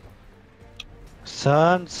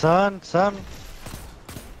 Sun. Sun. Sun.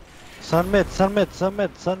 Sun mid. Sun mid. Sun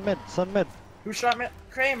mid. Sun mid. Sun mid. Who shot me?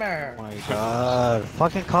 Kramer! Oh my god.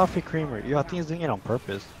 Fucking coffee creamer. Yo, I think he's doing it on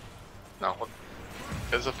purpose. No.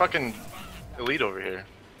 There's a fucking elite over here.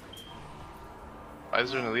 Why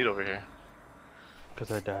is there an elite over here?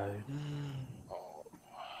 Because I died. Oh.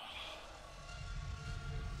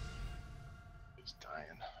 He's dying.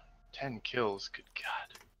 10 kills, good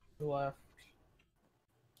god. Who left?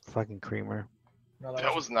 Fucking creamer. No,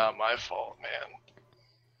 That was not my fault, man.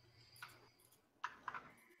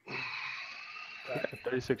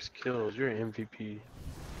 36 kills. You're an MVP.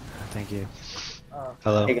 Thank you. Oh.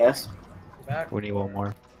 Hello. Hey guys, You back? We need one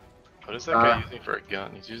more. What is that guy using for a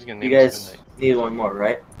gun? He's using a name you guys need one more,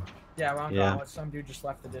 right? Yeah, we're on Yeah. Gauntlet. Some dude just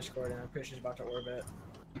left the Discord and I'm pretty sure he's about to orbit.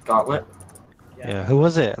 Gauntlet? Yeah. Who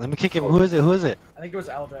was it? Let me kick him. Who is it? Who is it? I think it was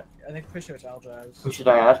Eldra. I think pretty sure it's Eldraz. Who should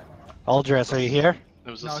I add? Aldress, are you here? It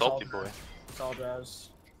was a No, it's salty Eldraz. boy. It's Eldraz.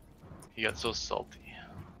 He got so salty.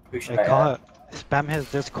 Who should I I call add? it. Spam his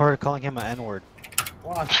Discord calling him an N-word.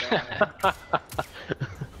 What the?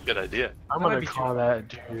 Good idea. I'm That might gonna be call true. that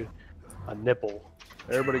dude a nipple.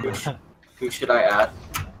 Everybody go. Who should I add?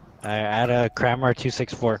 I add a Crammer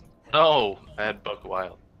 264. No! I had Buck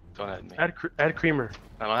Wild. Don't add me. Add creamer.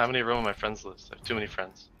 I don't have any room on my friends list. I have too many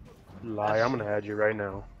friends. Lie. I'm gonna add you right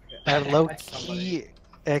now. Add That's low-key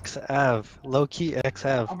XF. Low-key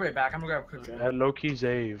XF. I'll be right back. I'm gonna grab a quick drink. Add low key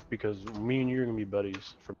Zave because me and you are gonna be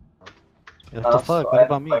buddies. What the fuck? So I What have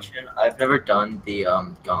about a me? question. I've never done the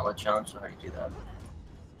Gauntlet challenge, so how do you do that?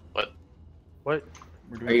 What? What?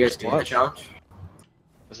 Are you guys doing the challenge?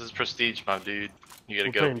 This is prestige, my dude. You gotta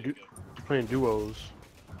We're go. playing playing duos.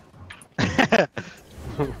 If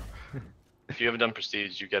you haven't done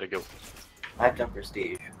Prestige, you gotta go. I've done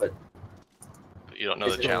Prestige, but But you don't know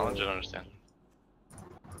the challenge, I don't understand.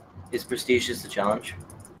 is Prestige just a challenge?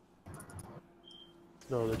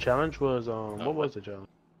 No, the challenge was what was the challenge?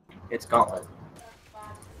 It's Gauntlet.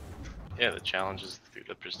 Yeah, the challenge is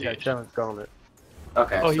the Prestige. Yeah, challenge Gauntlet.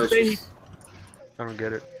 Okay. Oh, so you it's say just... I don't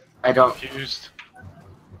get it. I don't. Confused.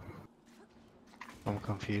 I'm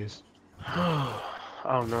confused. I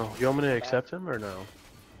don't know. You want me to accept him or no?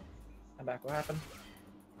 I'm back. What happened?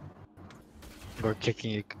 We're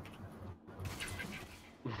kicking you.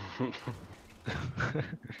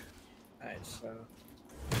 Alright, so.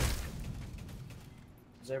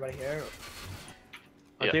 Is everybody here?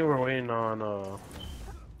 I think we're waiting on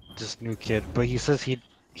This new kid, but he says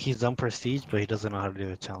he's done Prestige, but he doesn't know how to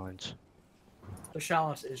do a challenge. The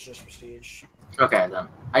challenge is just Prestige. Okay then.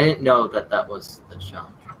 I didn't know that was the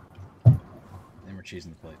challenge. And we're cheesing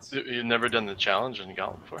the plates. You've never done the challenge in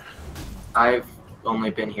Gauntlet before? I've only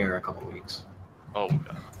been here a couple weeks. Oh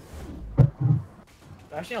god.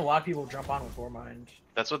 I've seen a lot of people jump on with Warmind.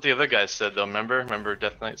 That's what the other guys said though, remember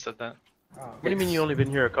Death Knight said that? What do you mean you only been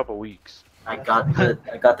here a couple weeks? I got the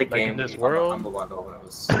Like in game this on world? the Humble Bundle when it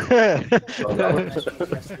was.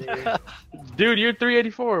 Dude, you're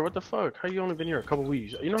 384. What the fuck? How you only been here a couple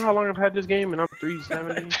weeks? You know how long I've had this game and I'm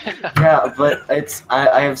 370? Yeah, but it's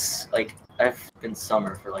I've been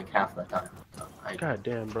summer for like half the time. So God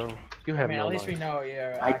damn, bro. You I have mean, no at least life. we know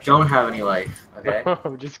you're. I actually- don't have any life. Okay.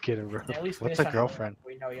 I'm just kidding, bro. At least What's based a on girlfriend?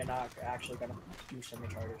 We know you're not actually gonna do some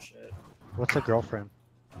retarded shit. What's a girlfriend?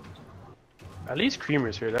 At least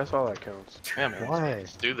Creamer's here. That's all that counts. Yeah, man. Why?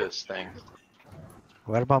 Let's do this thing.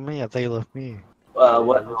 What about me? I thought you left me.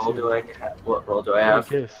 What role do I have? What role do I have?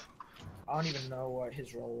 Kiss. I don't even know what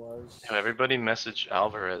his role was. Yo, everybody message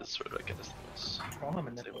Alvarez or I guess this. Call him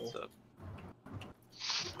a Say nipple. what's up.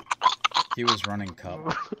 He was running cup.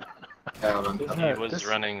 He was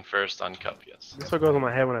running first on Cup, yes. That's what goes in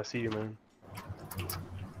my head when I see you, man.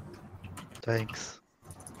 Thanks.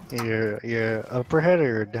 Your upper head or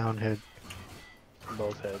your down head?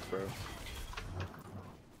 Both heads, bro.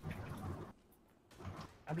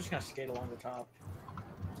 I'm just gonna skate along the top.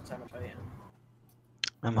 Since I'm a fight him.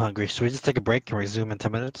 I'm hungry. Should we just take a break and resume in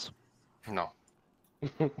 10 minutes? No.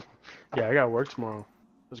 Yeah, I got work tomorrow.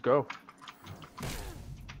 Let's go.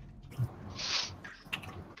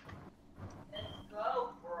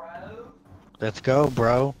 Let's go,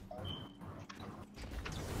 bro.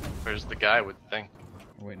 Where's the guy with the thing?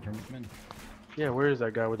 We're waiting for him to come in. Yeah, where is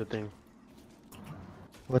that guy with the thing?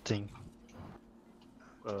 What thing?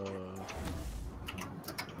 I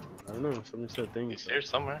don't know. Somebody said thing. He's here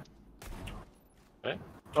somewhere. Right?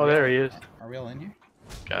 Oh, there he is. Are we all in here?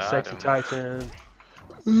 Got Sexy him. Titan.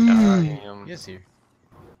 Got him. Yes, here.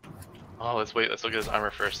 Oh, let's wait. Let's look at his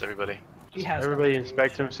armor first, everybody. He has. Everybody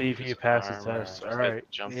inspect him, see if he passes Armor. test. All right.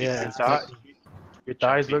 Jumpy Yeah. boots. Your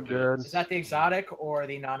thighs Jumpy look good. Is that the exotic or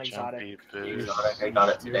the non-exotic? Jumpy boots. Exotic. I got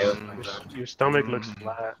it today with my friend. Your stomach looks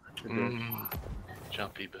flat. You're good.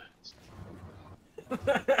 Jumpy boots.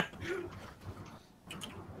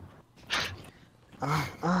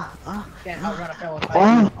 Can't outrun a fellow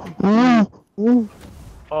fight.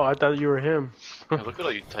 Oh, I thought you were him. Yeah, look at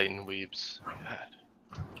all you Titan weebs. God.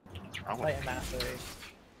 What's wrong with Titan masters.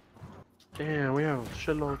 Damn, we have a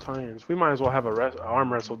shitload of Titans. We might as well have a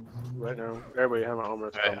arm wrestle right now. Everybody have an arm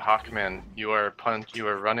wrestle. Alright, Hawkman, you are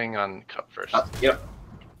running on Cup first. Yep.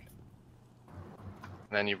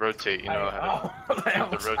 And then you rotate, you know how I to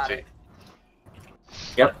almost had rotate. it.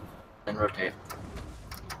 Yep. And rotate.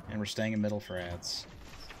 And we're staying in middle for ads.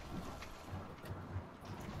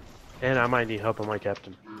 And I might need help on my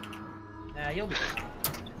captain. Nah, you'll be fine.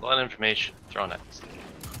 A lot of information thrown at us.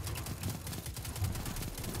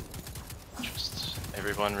 Just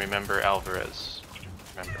everyone remember Alvarez.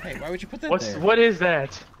 Remember. Hey, why would you put that there? What is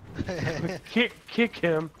that? kick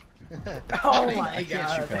him. Oh I my can't shoot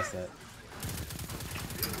god. past that.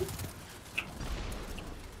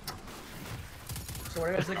 So what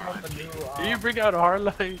do you guys think about the new? Do you bring out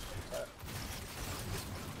Hardline?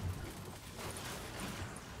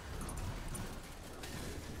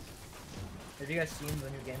 Have you guys seen the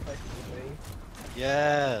new gameplay for the Wii?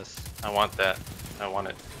 Yes. I want that. I want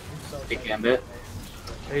it. I'm so Big excited. Gambit.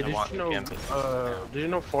 Hey, I did want you the know? Gambit. Did you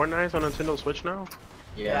know Fortnite's on Nintendo Switch now?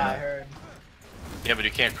 Yeah, I Yeah. heard. Yeah, but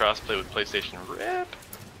you can't crossplay with PlayStation. Rip.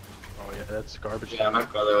 Oh yeah, that's garbage. Yeah, my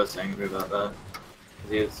brother was angry about that.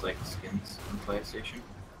 'Cause he has like skins on PlayStation.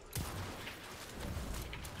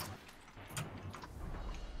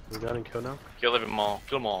 We got him killed now. Kill them all.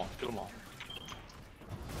 Kill them all. Kill them all.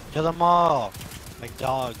 Kill them all. Like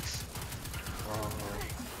dogs.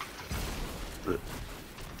 I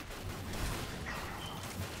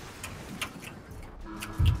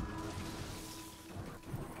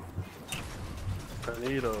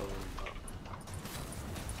need a.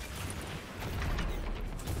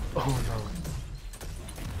 Oh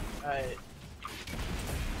no. Alright.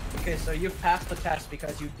 Okay, so you passed the test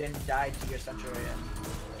because you didn't die to your Centurion.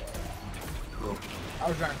 Cool. I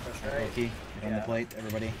was running first, right? Loki, you're on the plate.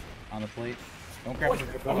 Everybody on the plate. Don't grab it.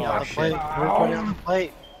 Everybody on the plate. Everybody on the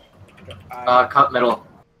plate. Cut middle.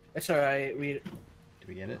 It's alright. Did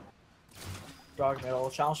we get it? Dog middle.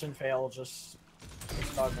 Challenge didn't fail. Just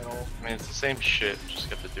dog middle. I mean, it's the same shit. Just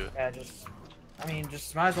have to do it. Yeah, just. I mean,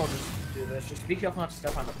 just might as well just do this. Just be careful not to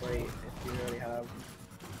step on the plate if you already have.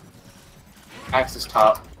 Axe is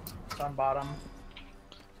top. It's on bottom.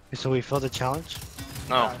 So we failed the challenge?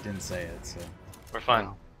 No. Didn't say it, so. We're fine.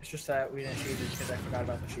 It's just that we didn't shoot it because I forgot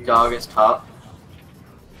about the shoot. Dog is top.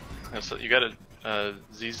 Yeah, so you gotta,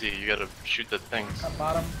 ZZ, you gotta shoot the things. At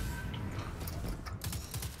bottom.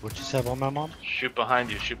 What'd you say about my mom? Shoot behind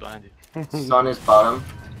you, shoot behind you. Sun is bottom.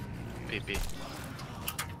 PP.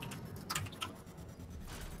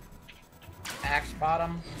 Axe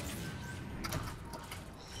bottom.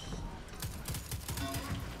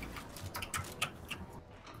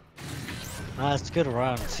 Nah, it's a good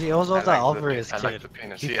run. See, it was all that Alvarez I kid. like the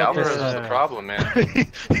pain. He See, fucking, Alvarez is the problem, man. He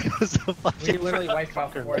was a We fucking literally wiped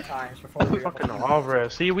out 4 times before we were Fucking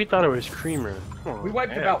Alvarez. See, we thought it was Creamer. Come on. We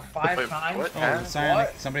wiped it out 5 times. What? Oh,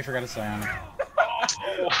 Psionic. Somebody forgot a Psionic.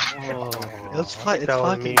 It was it's That was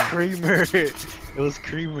fucking me. Creamer. It was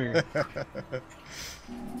Creamer.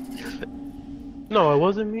 No, it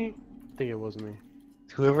wasn't me. I think it was me.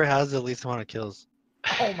 Whoever has the least amount of kills.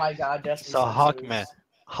 Oh my god, Destiny. So Hawkman.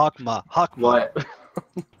 Hawkma. What?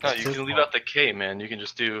 No, you can leave out the K, man. You can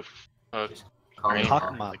just do green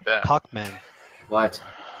Hawkma. like that. Hawkman. What?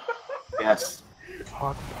 Yes.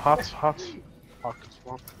 Hawk.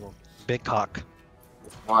 Big cock.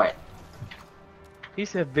 Why? He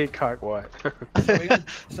said big cock what?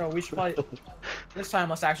 So we should probably this time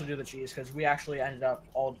let's actually do the cheese because we actually ended up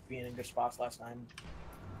all being in good spots last time.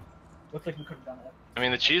 Looked like we could have done it. I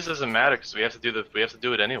mean, the cheese doesn't matter because we have to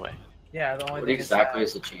do it anyway. Yeah, the only What thing exactly is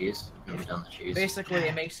is the cheese? I've never done the cheese. basically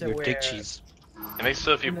it makes it Your where dick cheese. It makes it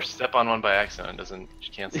so if you step on one by accident, it doesn't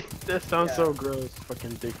you can't. That sounds Yeah. so gross.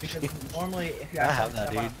 Fucking dick because cheese. normally if you I actually have that,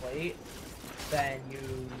 step on a dude. plate, then you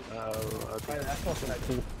that's also what I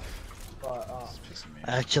do. But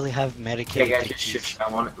I actually have Okay, medicated guys, dick cheese. just I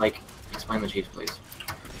want like explain the cheese, please.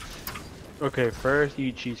 Okay, first you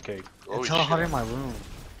eat cheesecake. It's all hot in my room.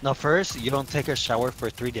 No, first you don't take a shower for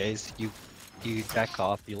 3 days. You back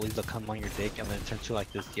off. You leave the cum on your dick, and then it turns to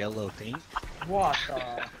like this yellow thing. what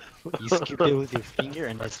the You skip it with your finger,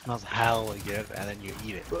 and it smells hella good, and then you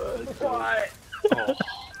eat it. what?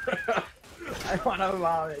 I wanna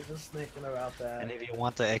vomit just thinking about that. And if you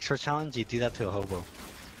want the extra challenge, you do that to a hobo,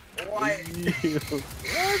 What?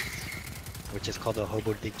 which is called a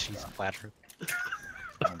hobo dick cheese platter.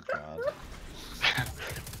 Oh god.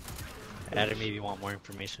 Add me if you want more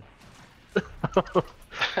information.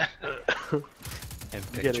 And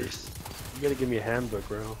You gotta- pictures. You gotta give me a handbook,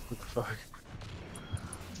 bro. What the fuck?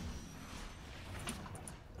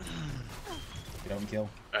 Kill him, kill.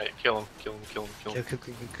 Alright, kill him, kill him, kill him, kill him.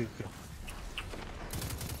 Kill.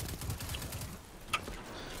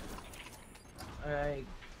 Alright,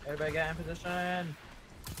 everybody get in position.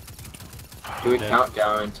 Do we count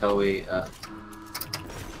down until we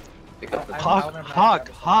pick up the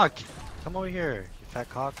Hawk! Come over here, you fat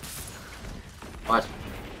cock. What?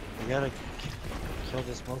 You gotta kill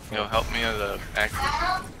this motherfucker. Yo, help me on the active.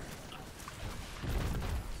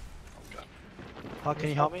 Hawk, can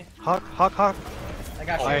you help me? Hawk! I got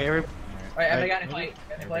you. Alright, Alright, everybody got in plate.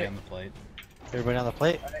 Everybody on the plate. Everybody on the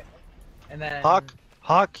plate? Alright. And then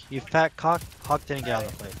Hawk, you fat cock. Hawk didn't get on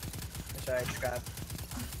the plate. Sorry, just got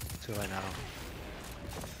Too late now.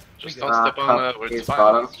 Just don't step on cup where is it's fine.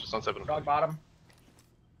 bottom. Just don't step on dog bottom.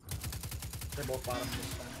 They're both bottom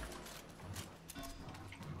this time.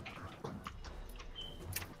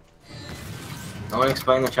 No one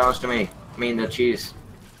explain the challenge to me. I mean the cheese.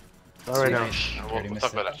 Alright now. We'll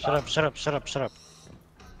talk about that. Shut up.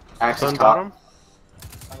 Axe is Sun top. bottom?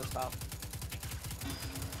 On the top.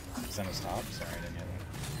 Is that a stop? Sorry, I didn't hear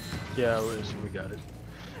that. Yeah, we got it.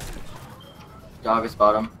 Dog is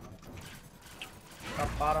bottom. Top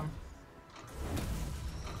bottom.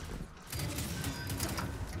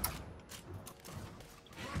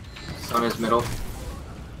 Sun is middle.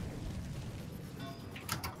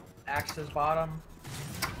 Axe is bottom.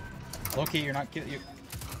 Loki, you're not kill you.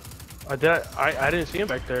 I didn't see him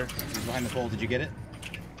back there. He's behind the pole. Did you get it?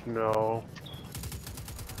 No.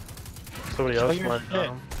 Somebody Show else your went shit.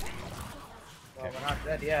 down. Well, we're not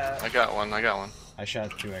dead yet. I got one. I got one. I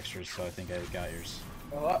shot 2 extras, so I think I got yours.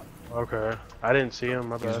 Oh, Okay. I didn't see him.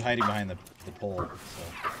 My He was bad. hiding behind the pole.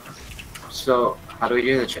 So how do we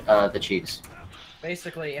do the cheese?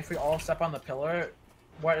 basically, if we all step on the pillar,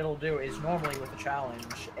 what it'll do is normally with the challenge,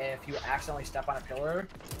 if you accidentally step on a pillar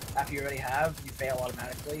after you already have, you fail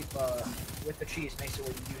automatically. But with the cheese, makes it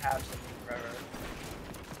where you have something forever.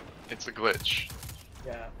 It's a glitch.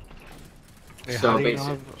 Yeah. Wait,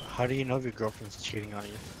 So how do you know if your girlfriend's cheating on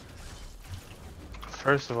you?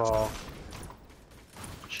 First of all,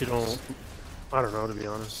 she don't. I don't know, to be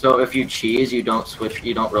honest. So if you cheese, you don't switch,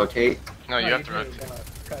 you don't rotate. No, you have to do, rotate.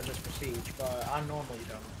 because it's prestige, but I normally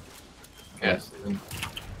don't. Yes.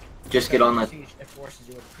 Just get on the. Prestige, it forces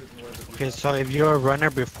you to prove the word. Okay, so if you're a runner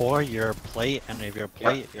before, you're plate, and if you're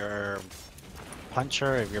plate, you're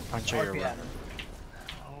puncher. If you're puncher, you're RPM.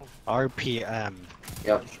 runner. RPM.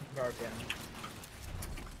 Yep. RPM.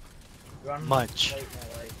 Run, Munch. late,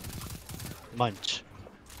 melee. Munch.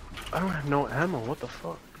 I don't have no ammo. What the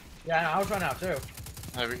fuck? Yeah, I was running out too.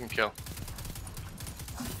 Alright, we can kill.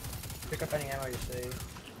 Pick up any ammo you see.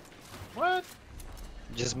 What?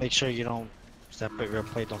 Just make sure you don't step at your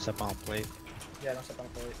plate. Don't step on a plate. Yeah, don't step on a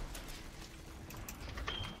plate.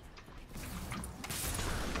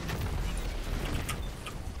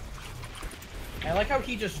 I like how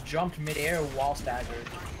he just jumped midair while staggered.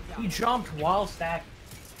 He jumped while staggered.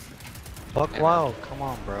 Fuck wow, come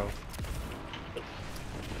on, bro.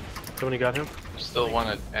 Somebody got him? Still one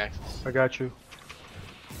at axis. I got you.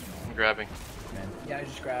 I'm grabbing. Yeah, I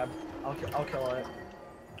just grabbed. I'll kill it.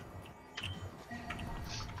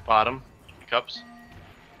 Bottom. Cups.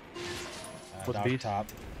 What's Dog beast? top.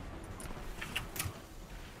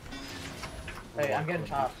 Hey, I'm getting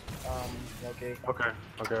top. Loki. Okay.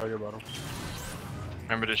 Okay, I'll get bottom.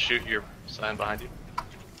 Remember to shoot your sign behind you.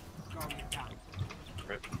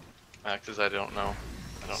 Rip. Maxes, I don't know.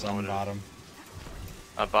 I don't know Some what bottom.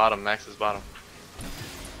 Bottom. Max is bottom.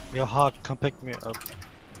 Yo, Hawk, come pick me up.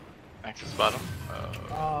 Max is bottom.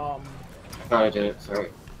 Oh, I did it. Sorry.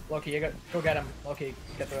 Loki, go get him. Loki,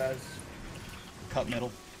 get the res. Cut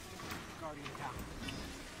middle.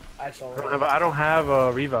 I saw I don't have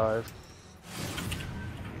a revive.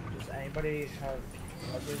 Does anybody have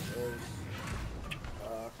others or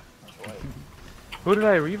Who did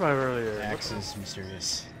I revive earlier? Axe is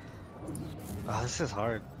mysterious. Oh, this is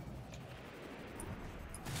hard.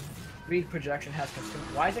 greed projection has consumed.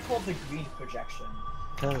 Why is it called the greed projection?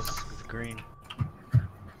 Because it's green.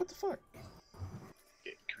 What the fuck?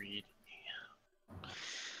 Get greedy.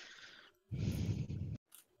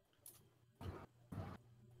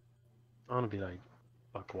 I wanna be like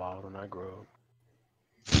Buck Wild when I grow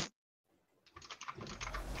up.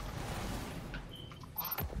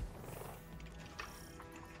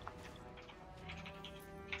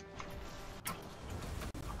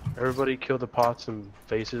 Everybody kill the pots and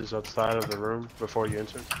vases outside of the room before you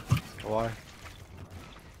enter. Why?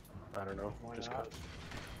 I don't know. Why Just not? cause.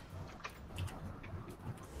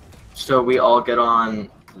 So we all get on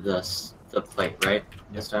the plate, right?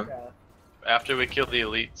 This time. Yeah. After we kill the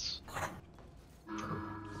elites.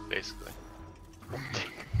 Basically.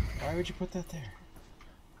 Why would you put that there?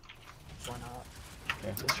 Why not?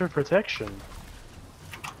 It's for protection.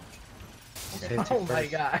 Okay. Oh my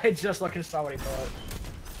god, I just looking saw what he put.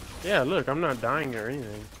 Yeah, look, I'm not dying or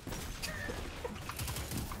anything.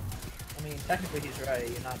 I mean, technically he's right,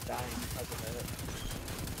 you're not dying because of it.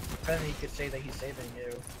 But then he could say that he's saving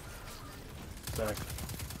you. Exactly.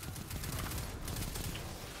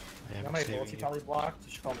 You know how many bullets he probably blocked?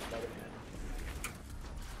 You should call him Spider-Man.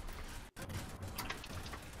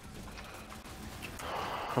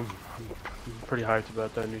 I'm pretty hyped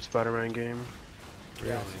about that new Spider-Man game.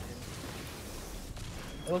 Yeah.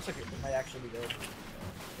 It looks like it might actually be good.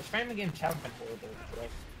 The Spider-Man games haven't been horrible for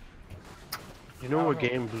us. You know what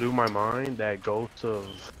game blew my mind? That Ghost of...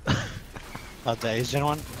 The Asian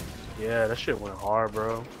one? Yeah, that shit went hard,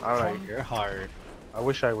 bro. I like. You're hard. I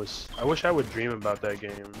wish I would dream about that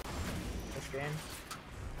game. Which game?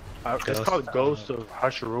 It's Ghost- called Ghost of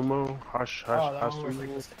Hashirumo. Oh, that one was like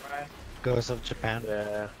Hashirumo. the samurai. Ghost of Japan. Yeah. Hey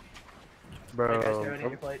guys, do Bro. any of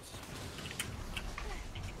your plates?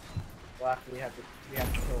 Well, after we have to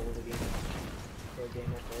kill the game. Kill the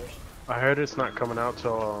game first. I heard it's not coming out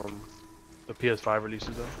till the PS5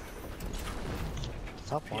 releases though.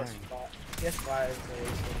 Stop lying. PS5 is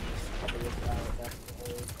probably without back to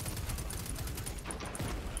the old.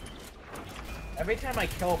 Every time I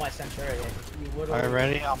kill my Centurion, you literally... Are you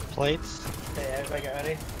ready on plates? Okay, everybody get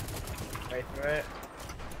ready? Ready for it?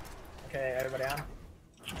 Okay, everybody on?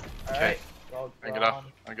 Alright, well, I get off.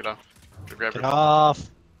 I get off. Go grab Get it. off!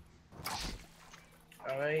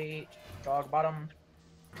 Alright, Dog bottom.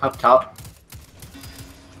 Up top.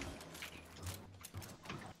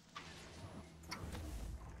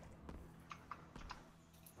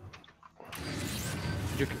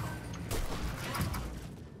 You can.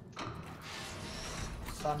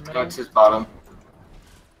 Sun middle. Next is bottom.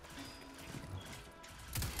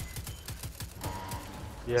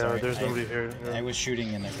 Yeah, Sorry, there's nobody here. Yeah. I was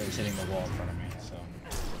shooting and it was hitting the wall in front of me, so.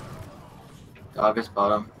 Dog is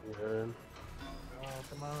bottom. Yeah. Oh,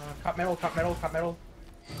 come on. Cut middle, cut middle, cut middle.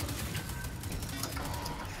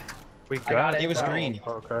 We I got it. It was though. green.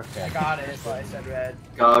 Okay. I got it, but I said red.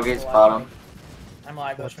 Dog is bottom. I'm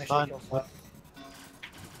alive, though. Just make sure you kill stuff.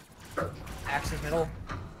 Axe is middle.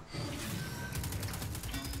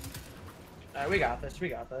 We got this. We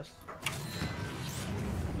got this.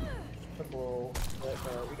 Triple.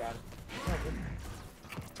 We got it. Oh, good.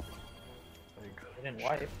 I didn't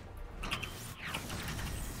wipe.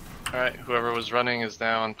 Alright, whoever was running is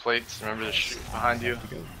now on plates. Remember to shoot behind you.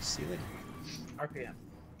 See you later. RPM.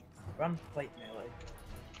 Run plate melee.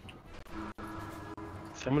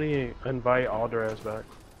 Somebody invite Aldraz back.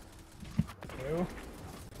 Who?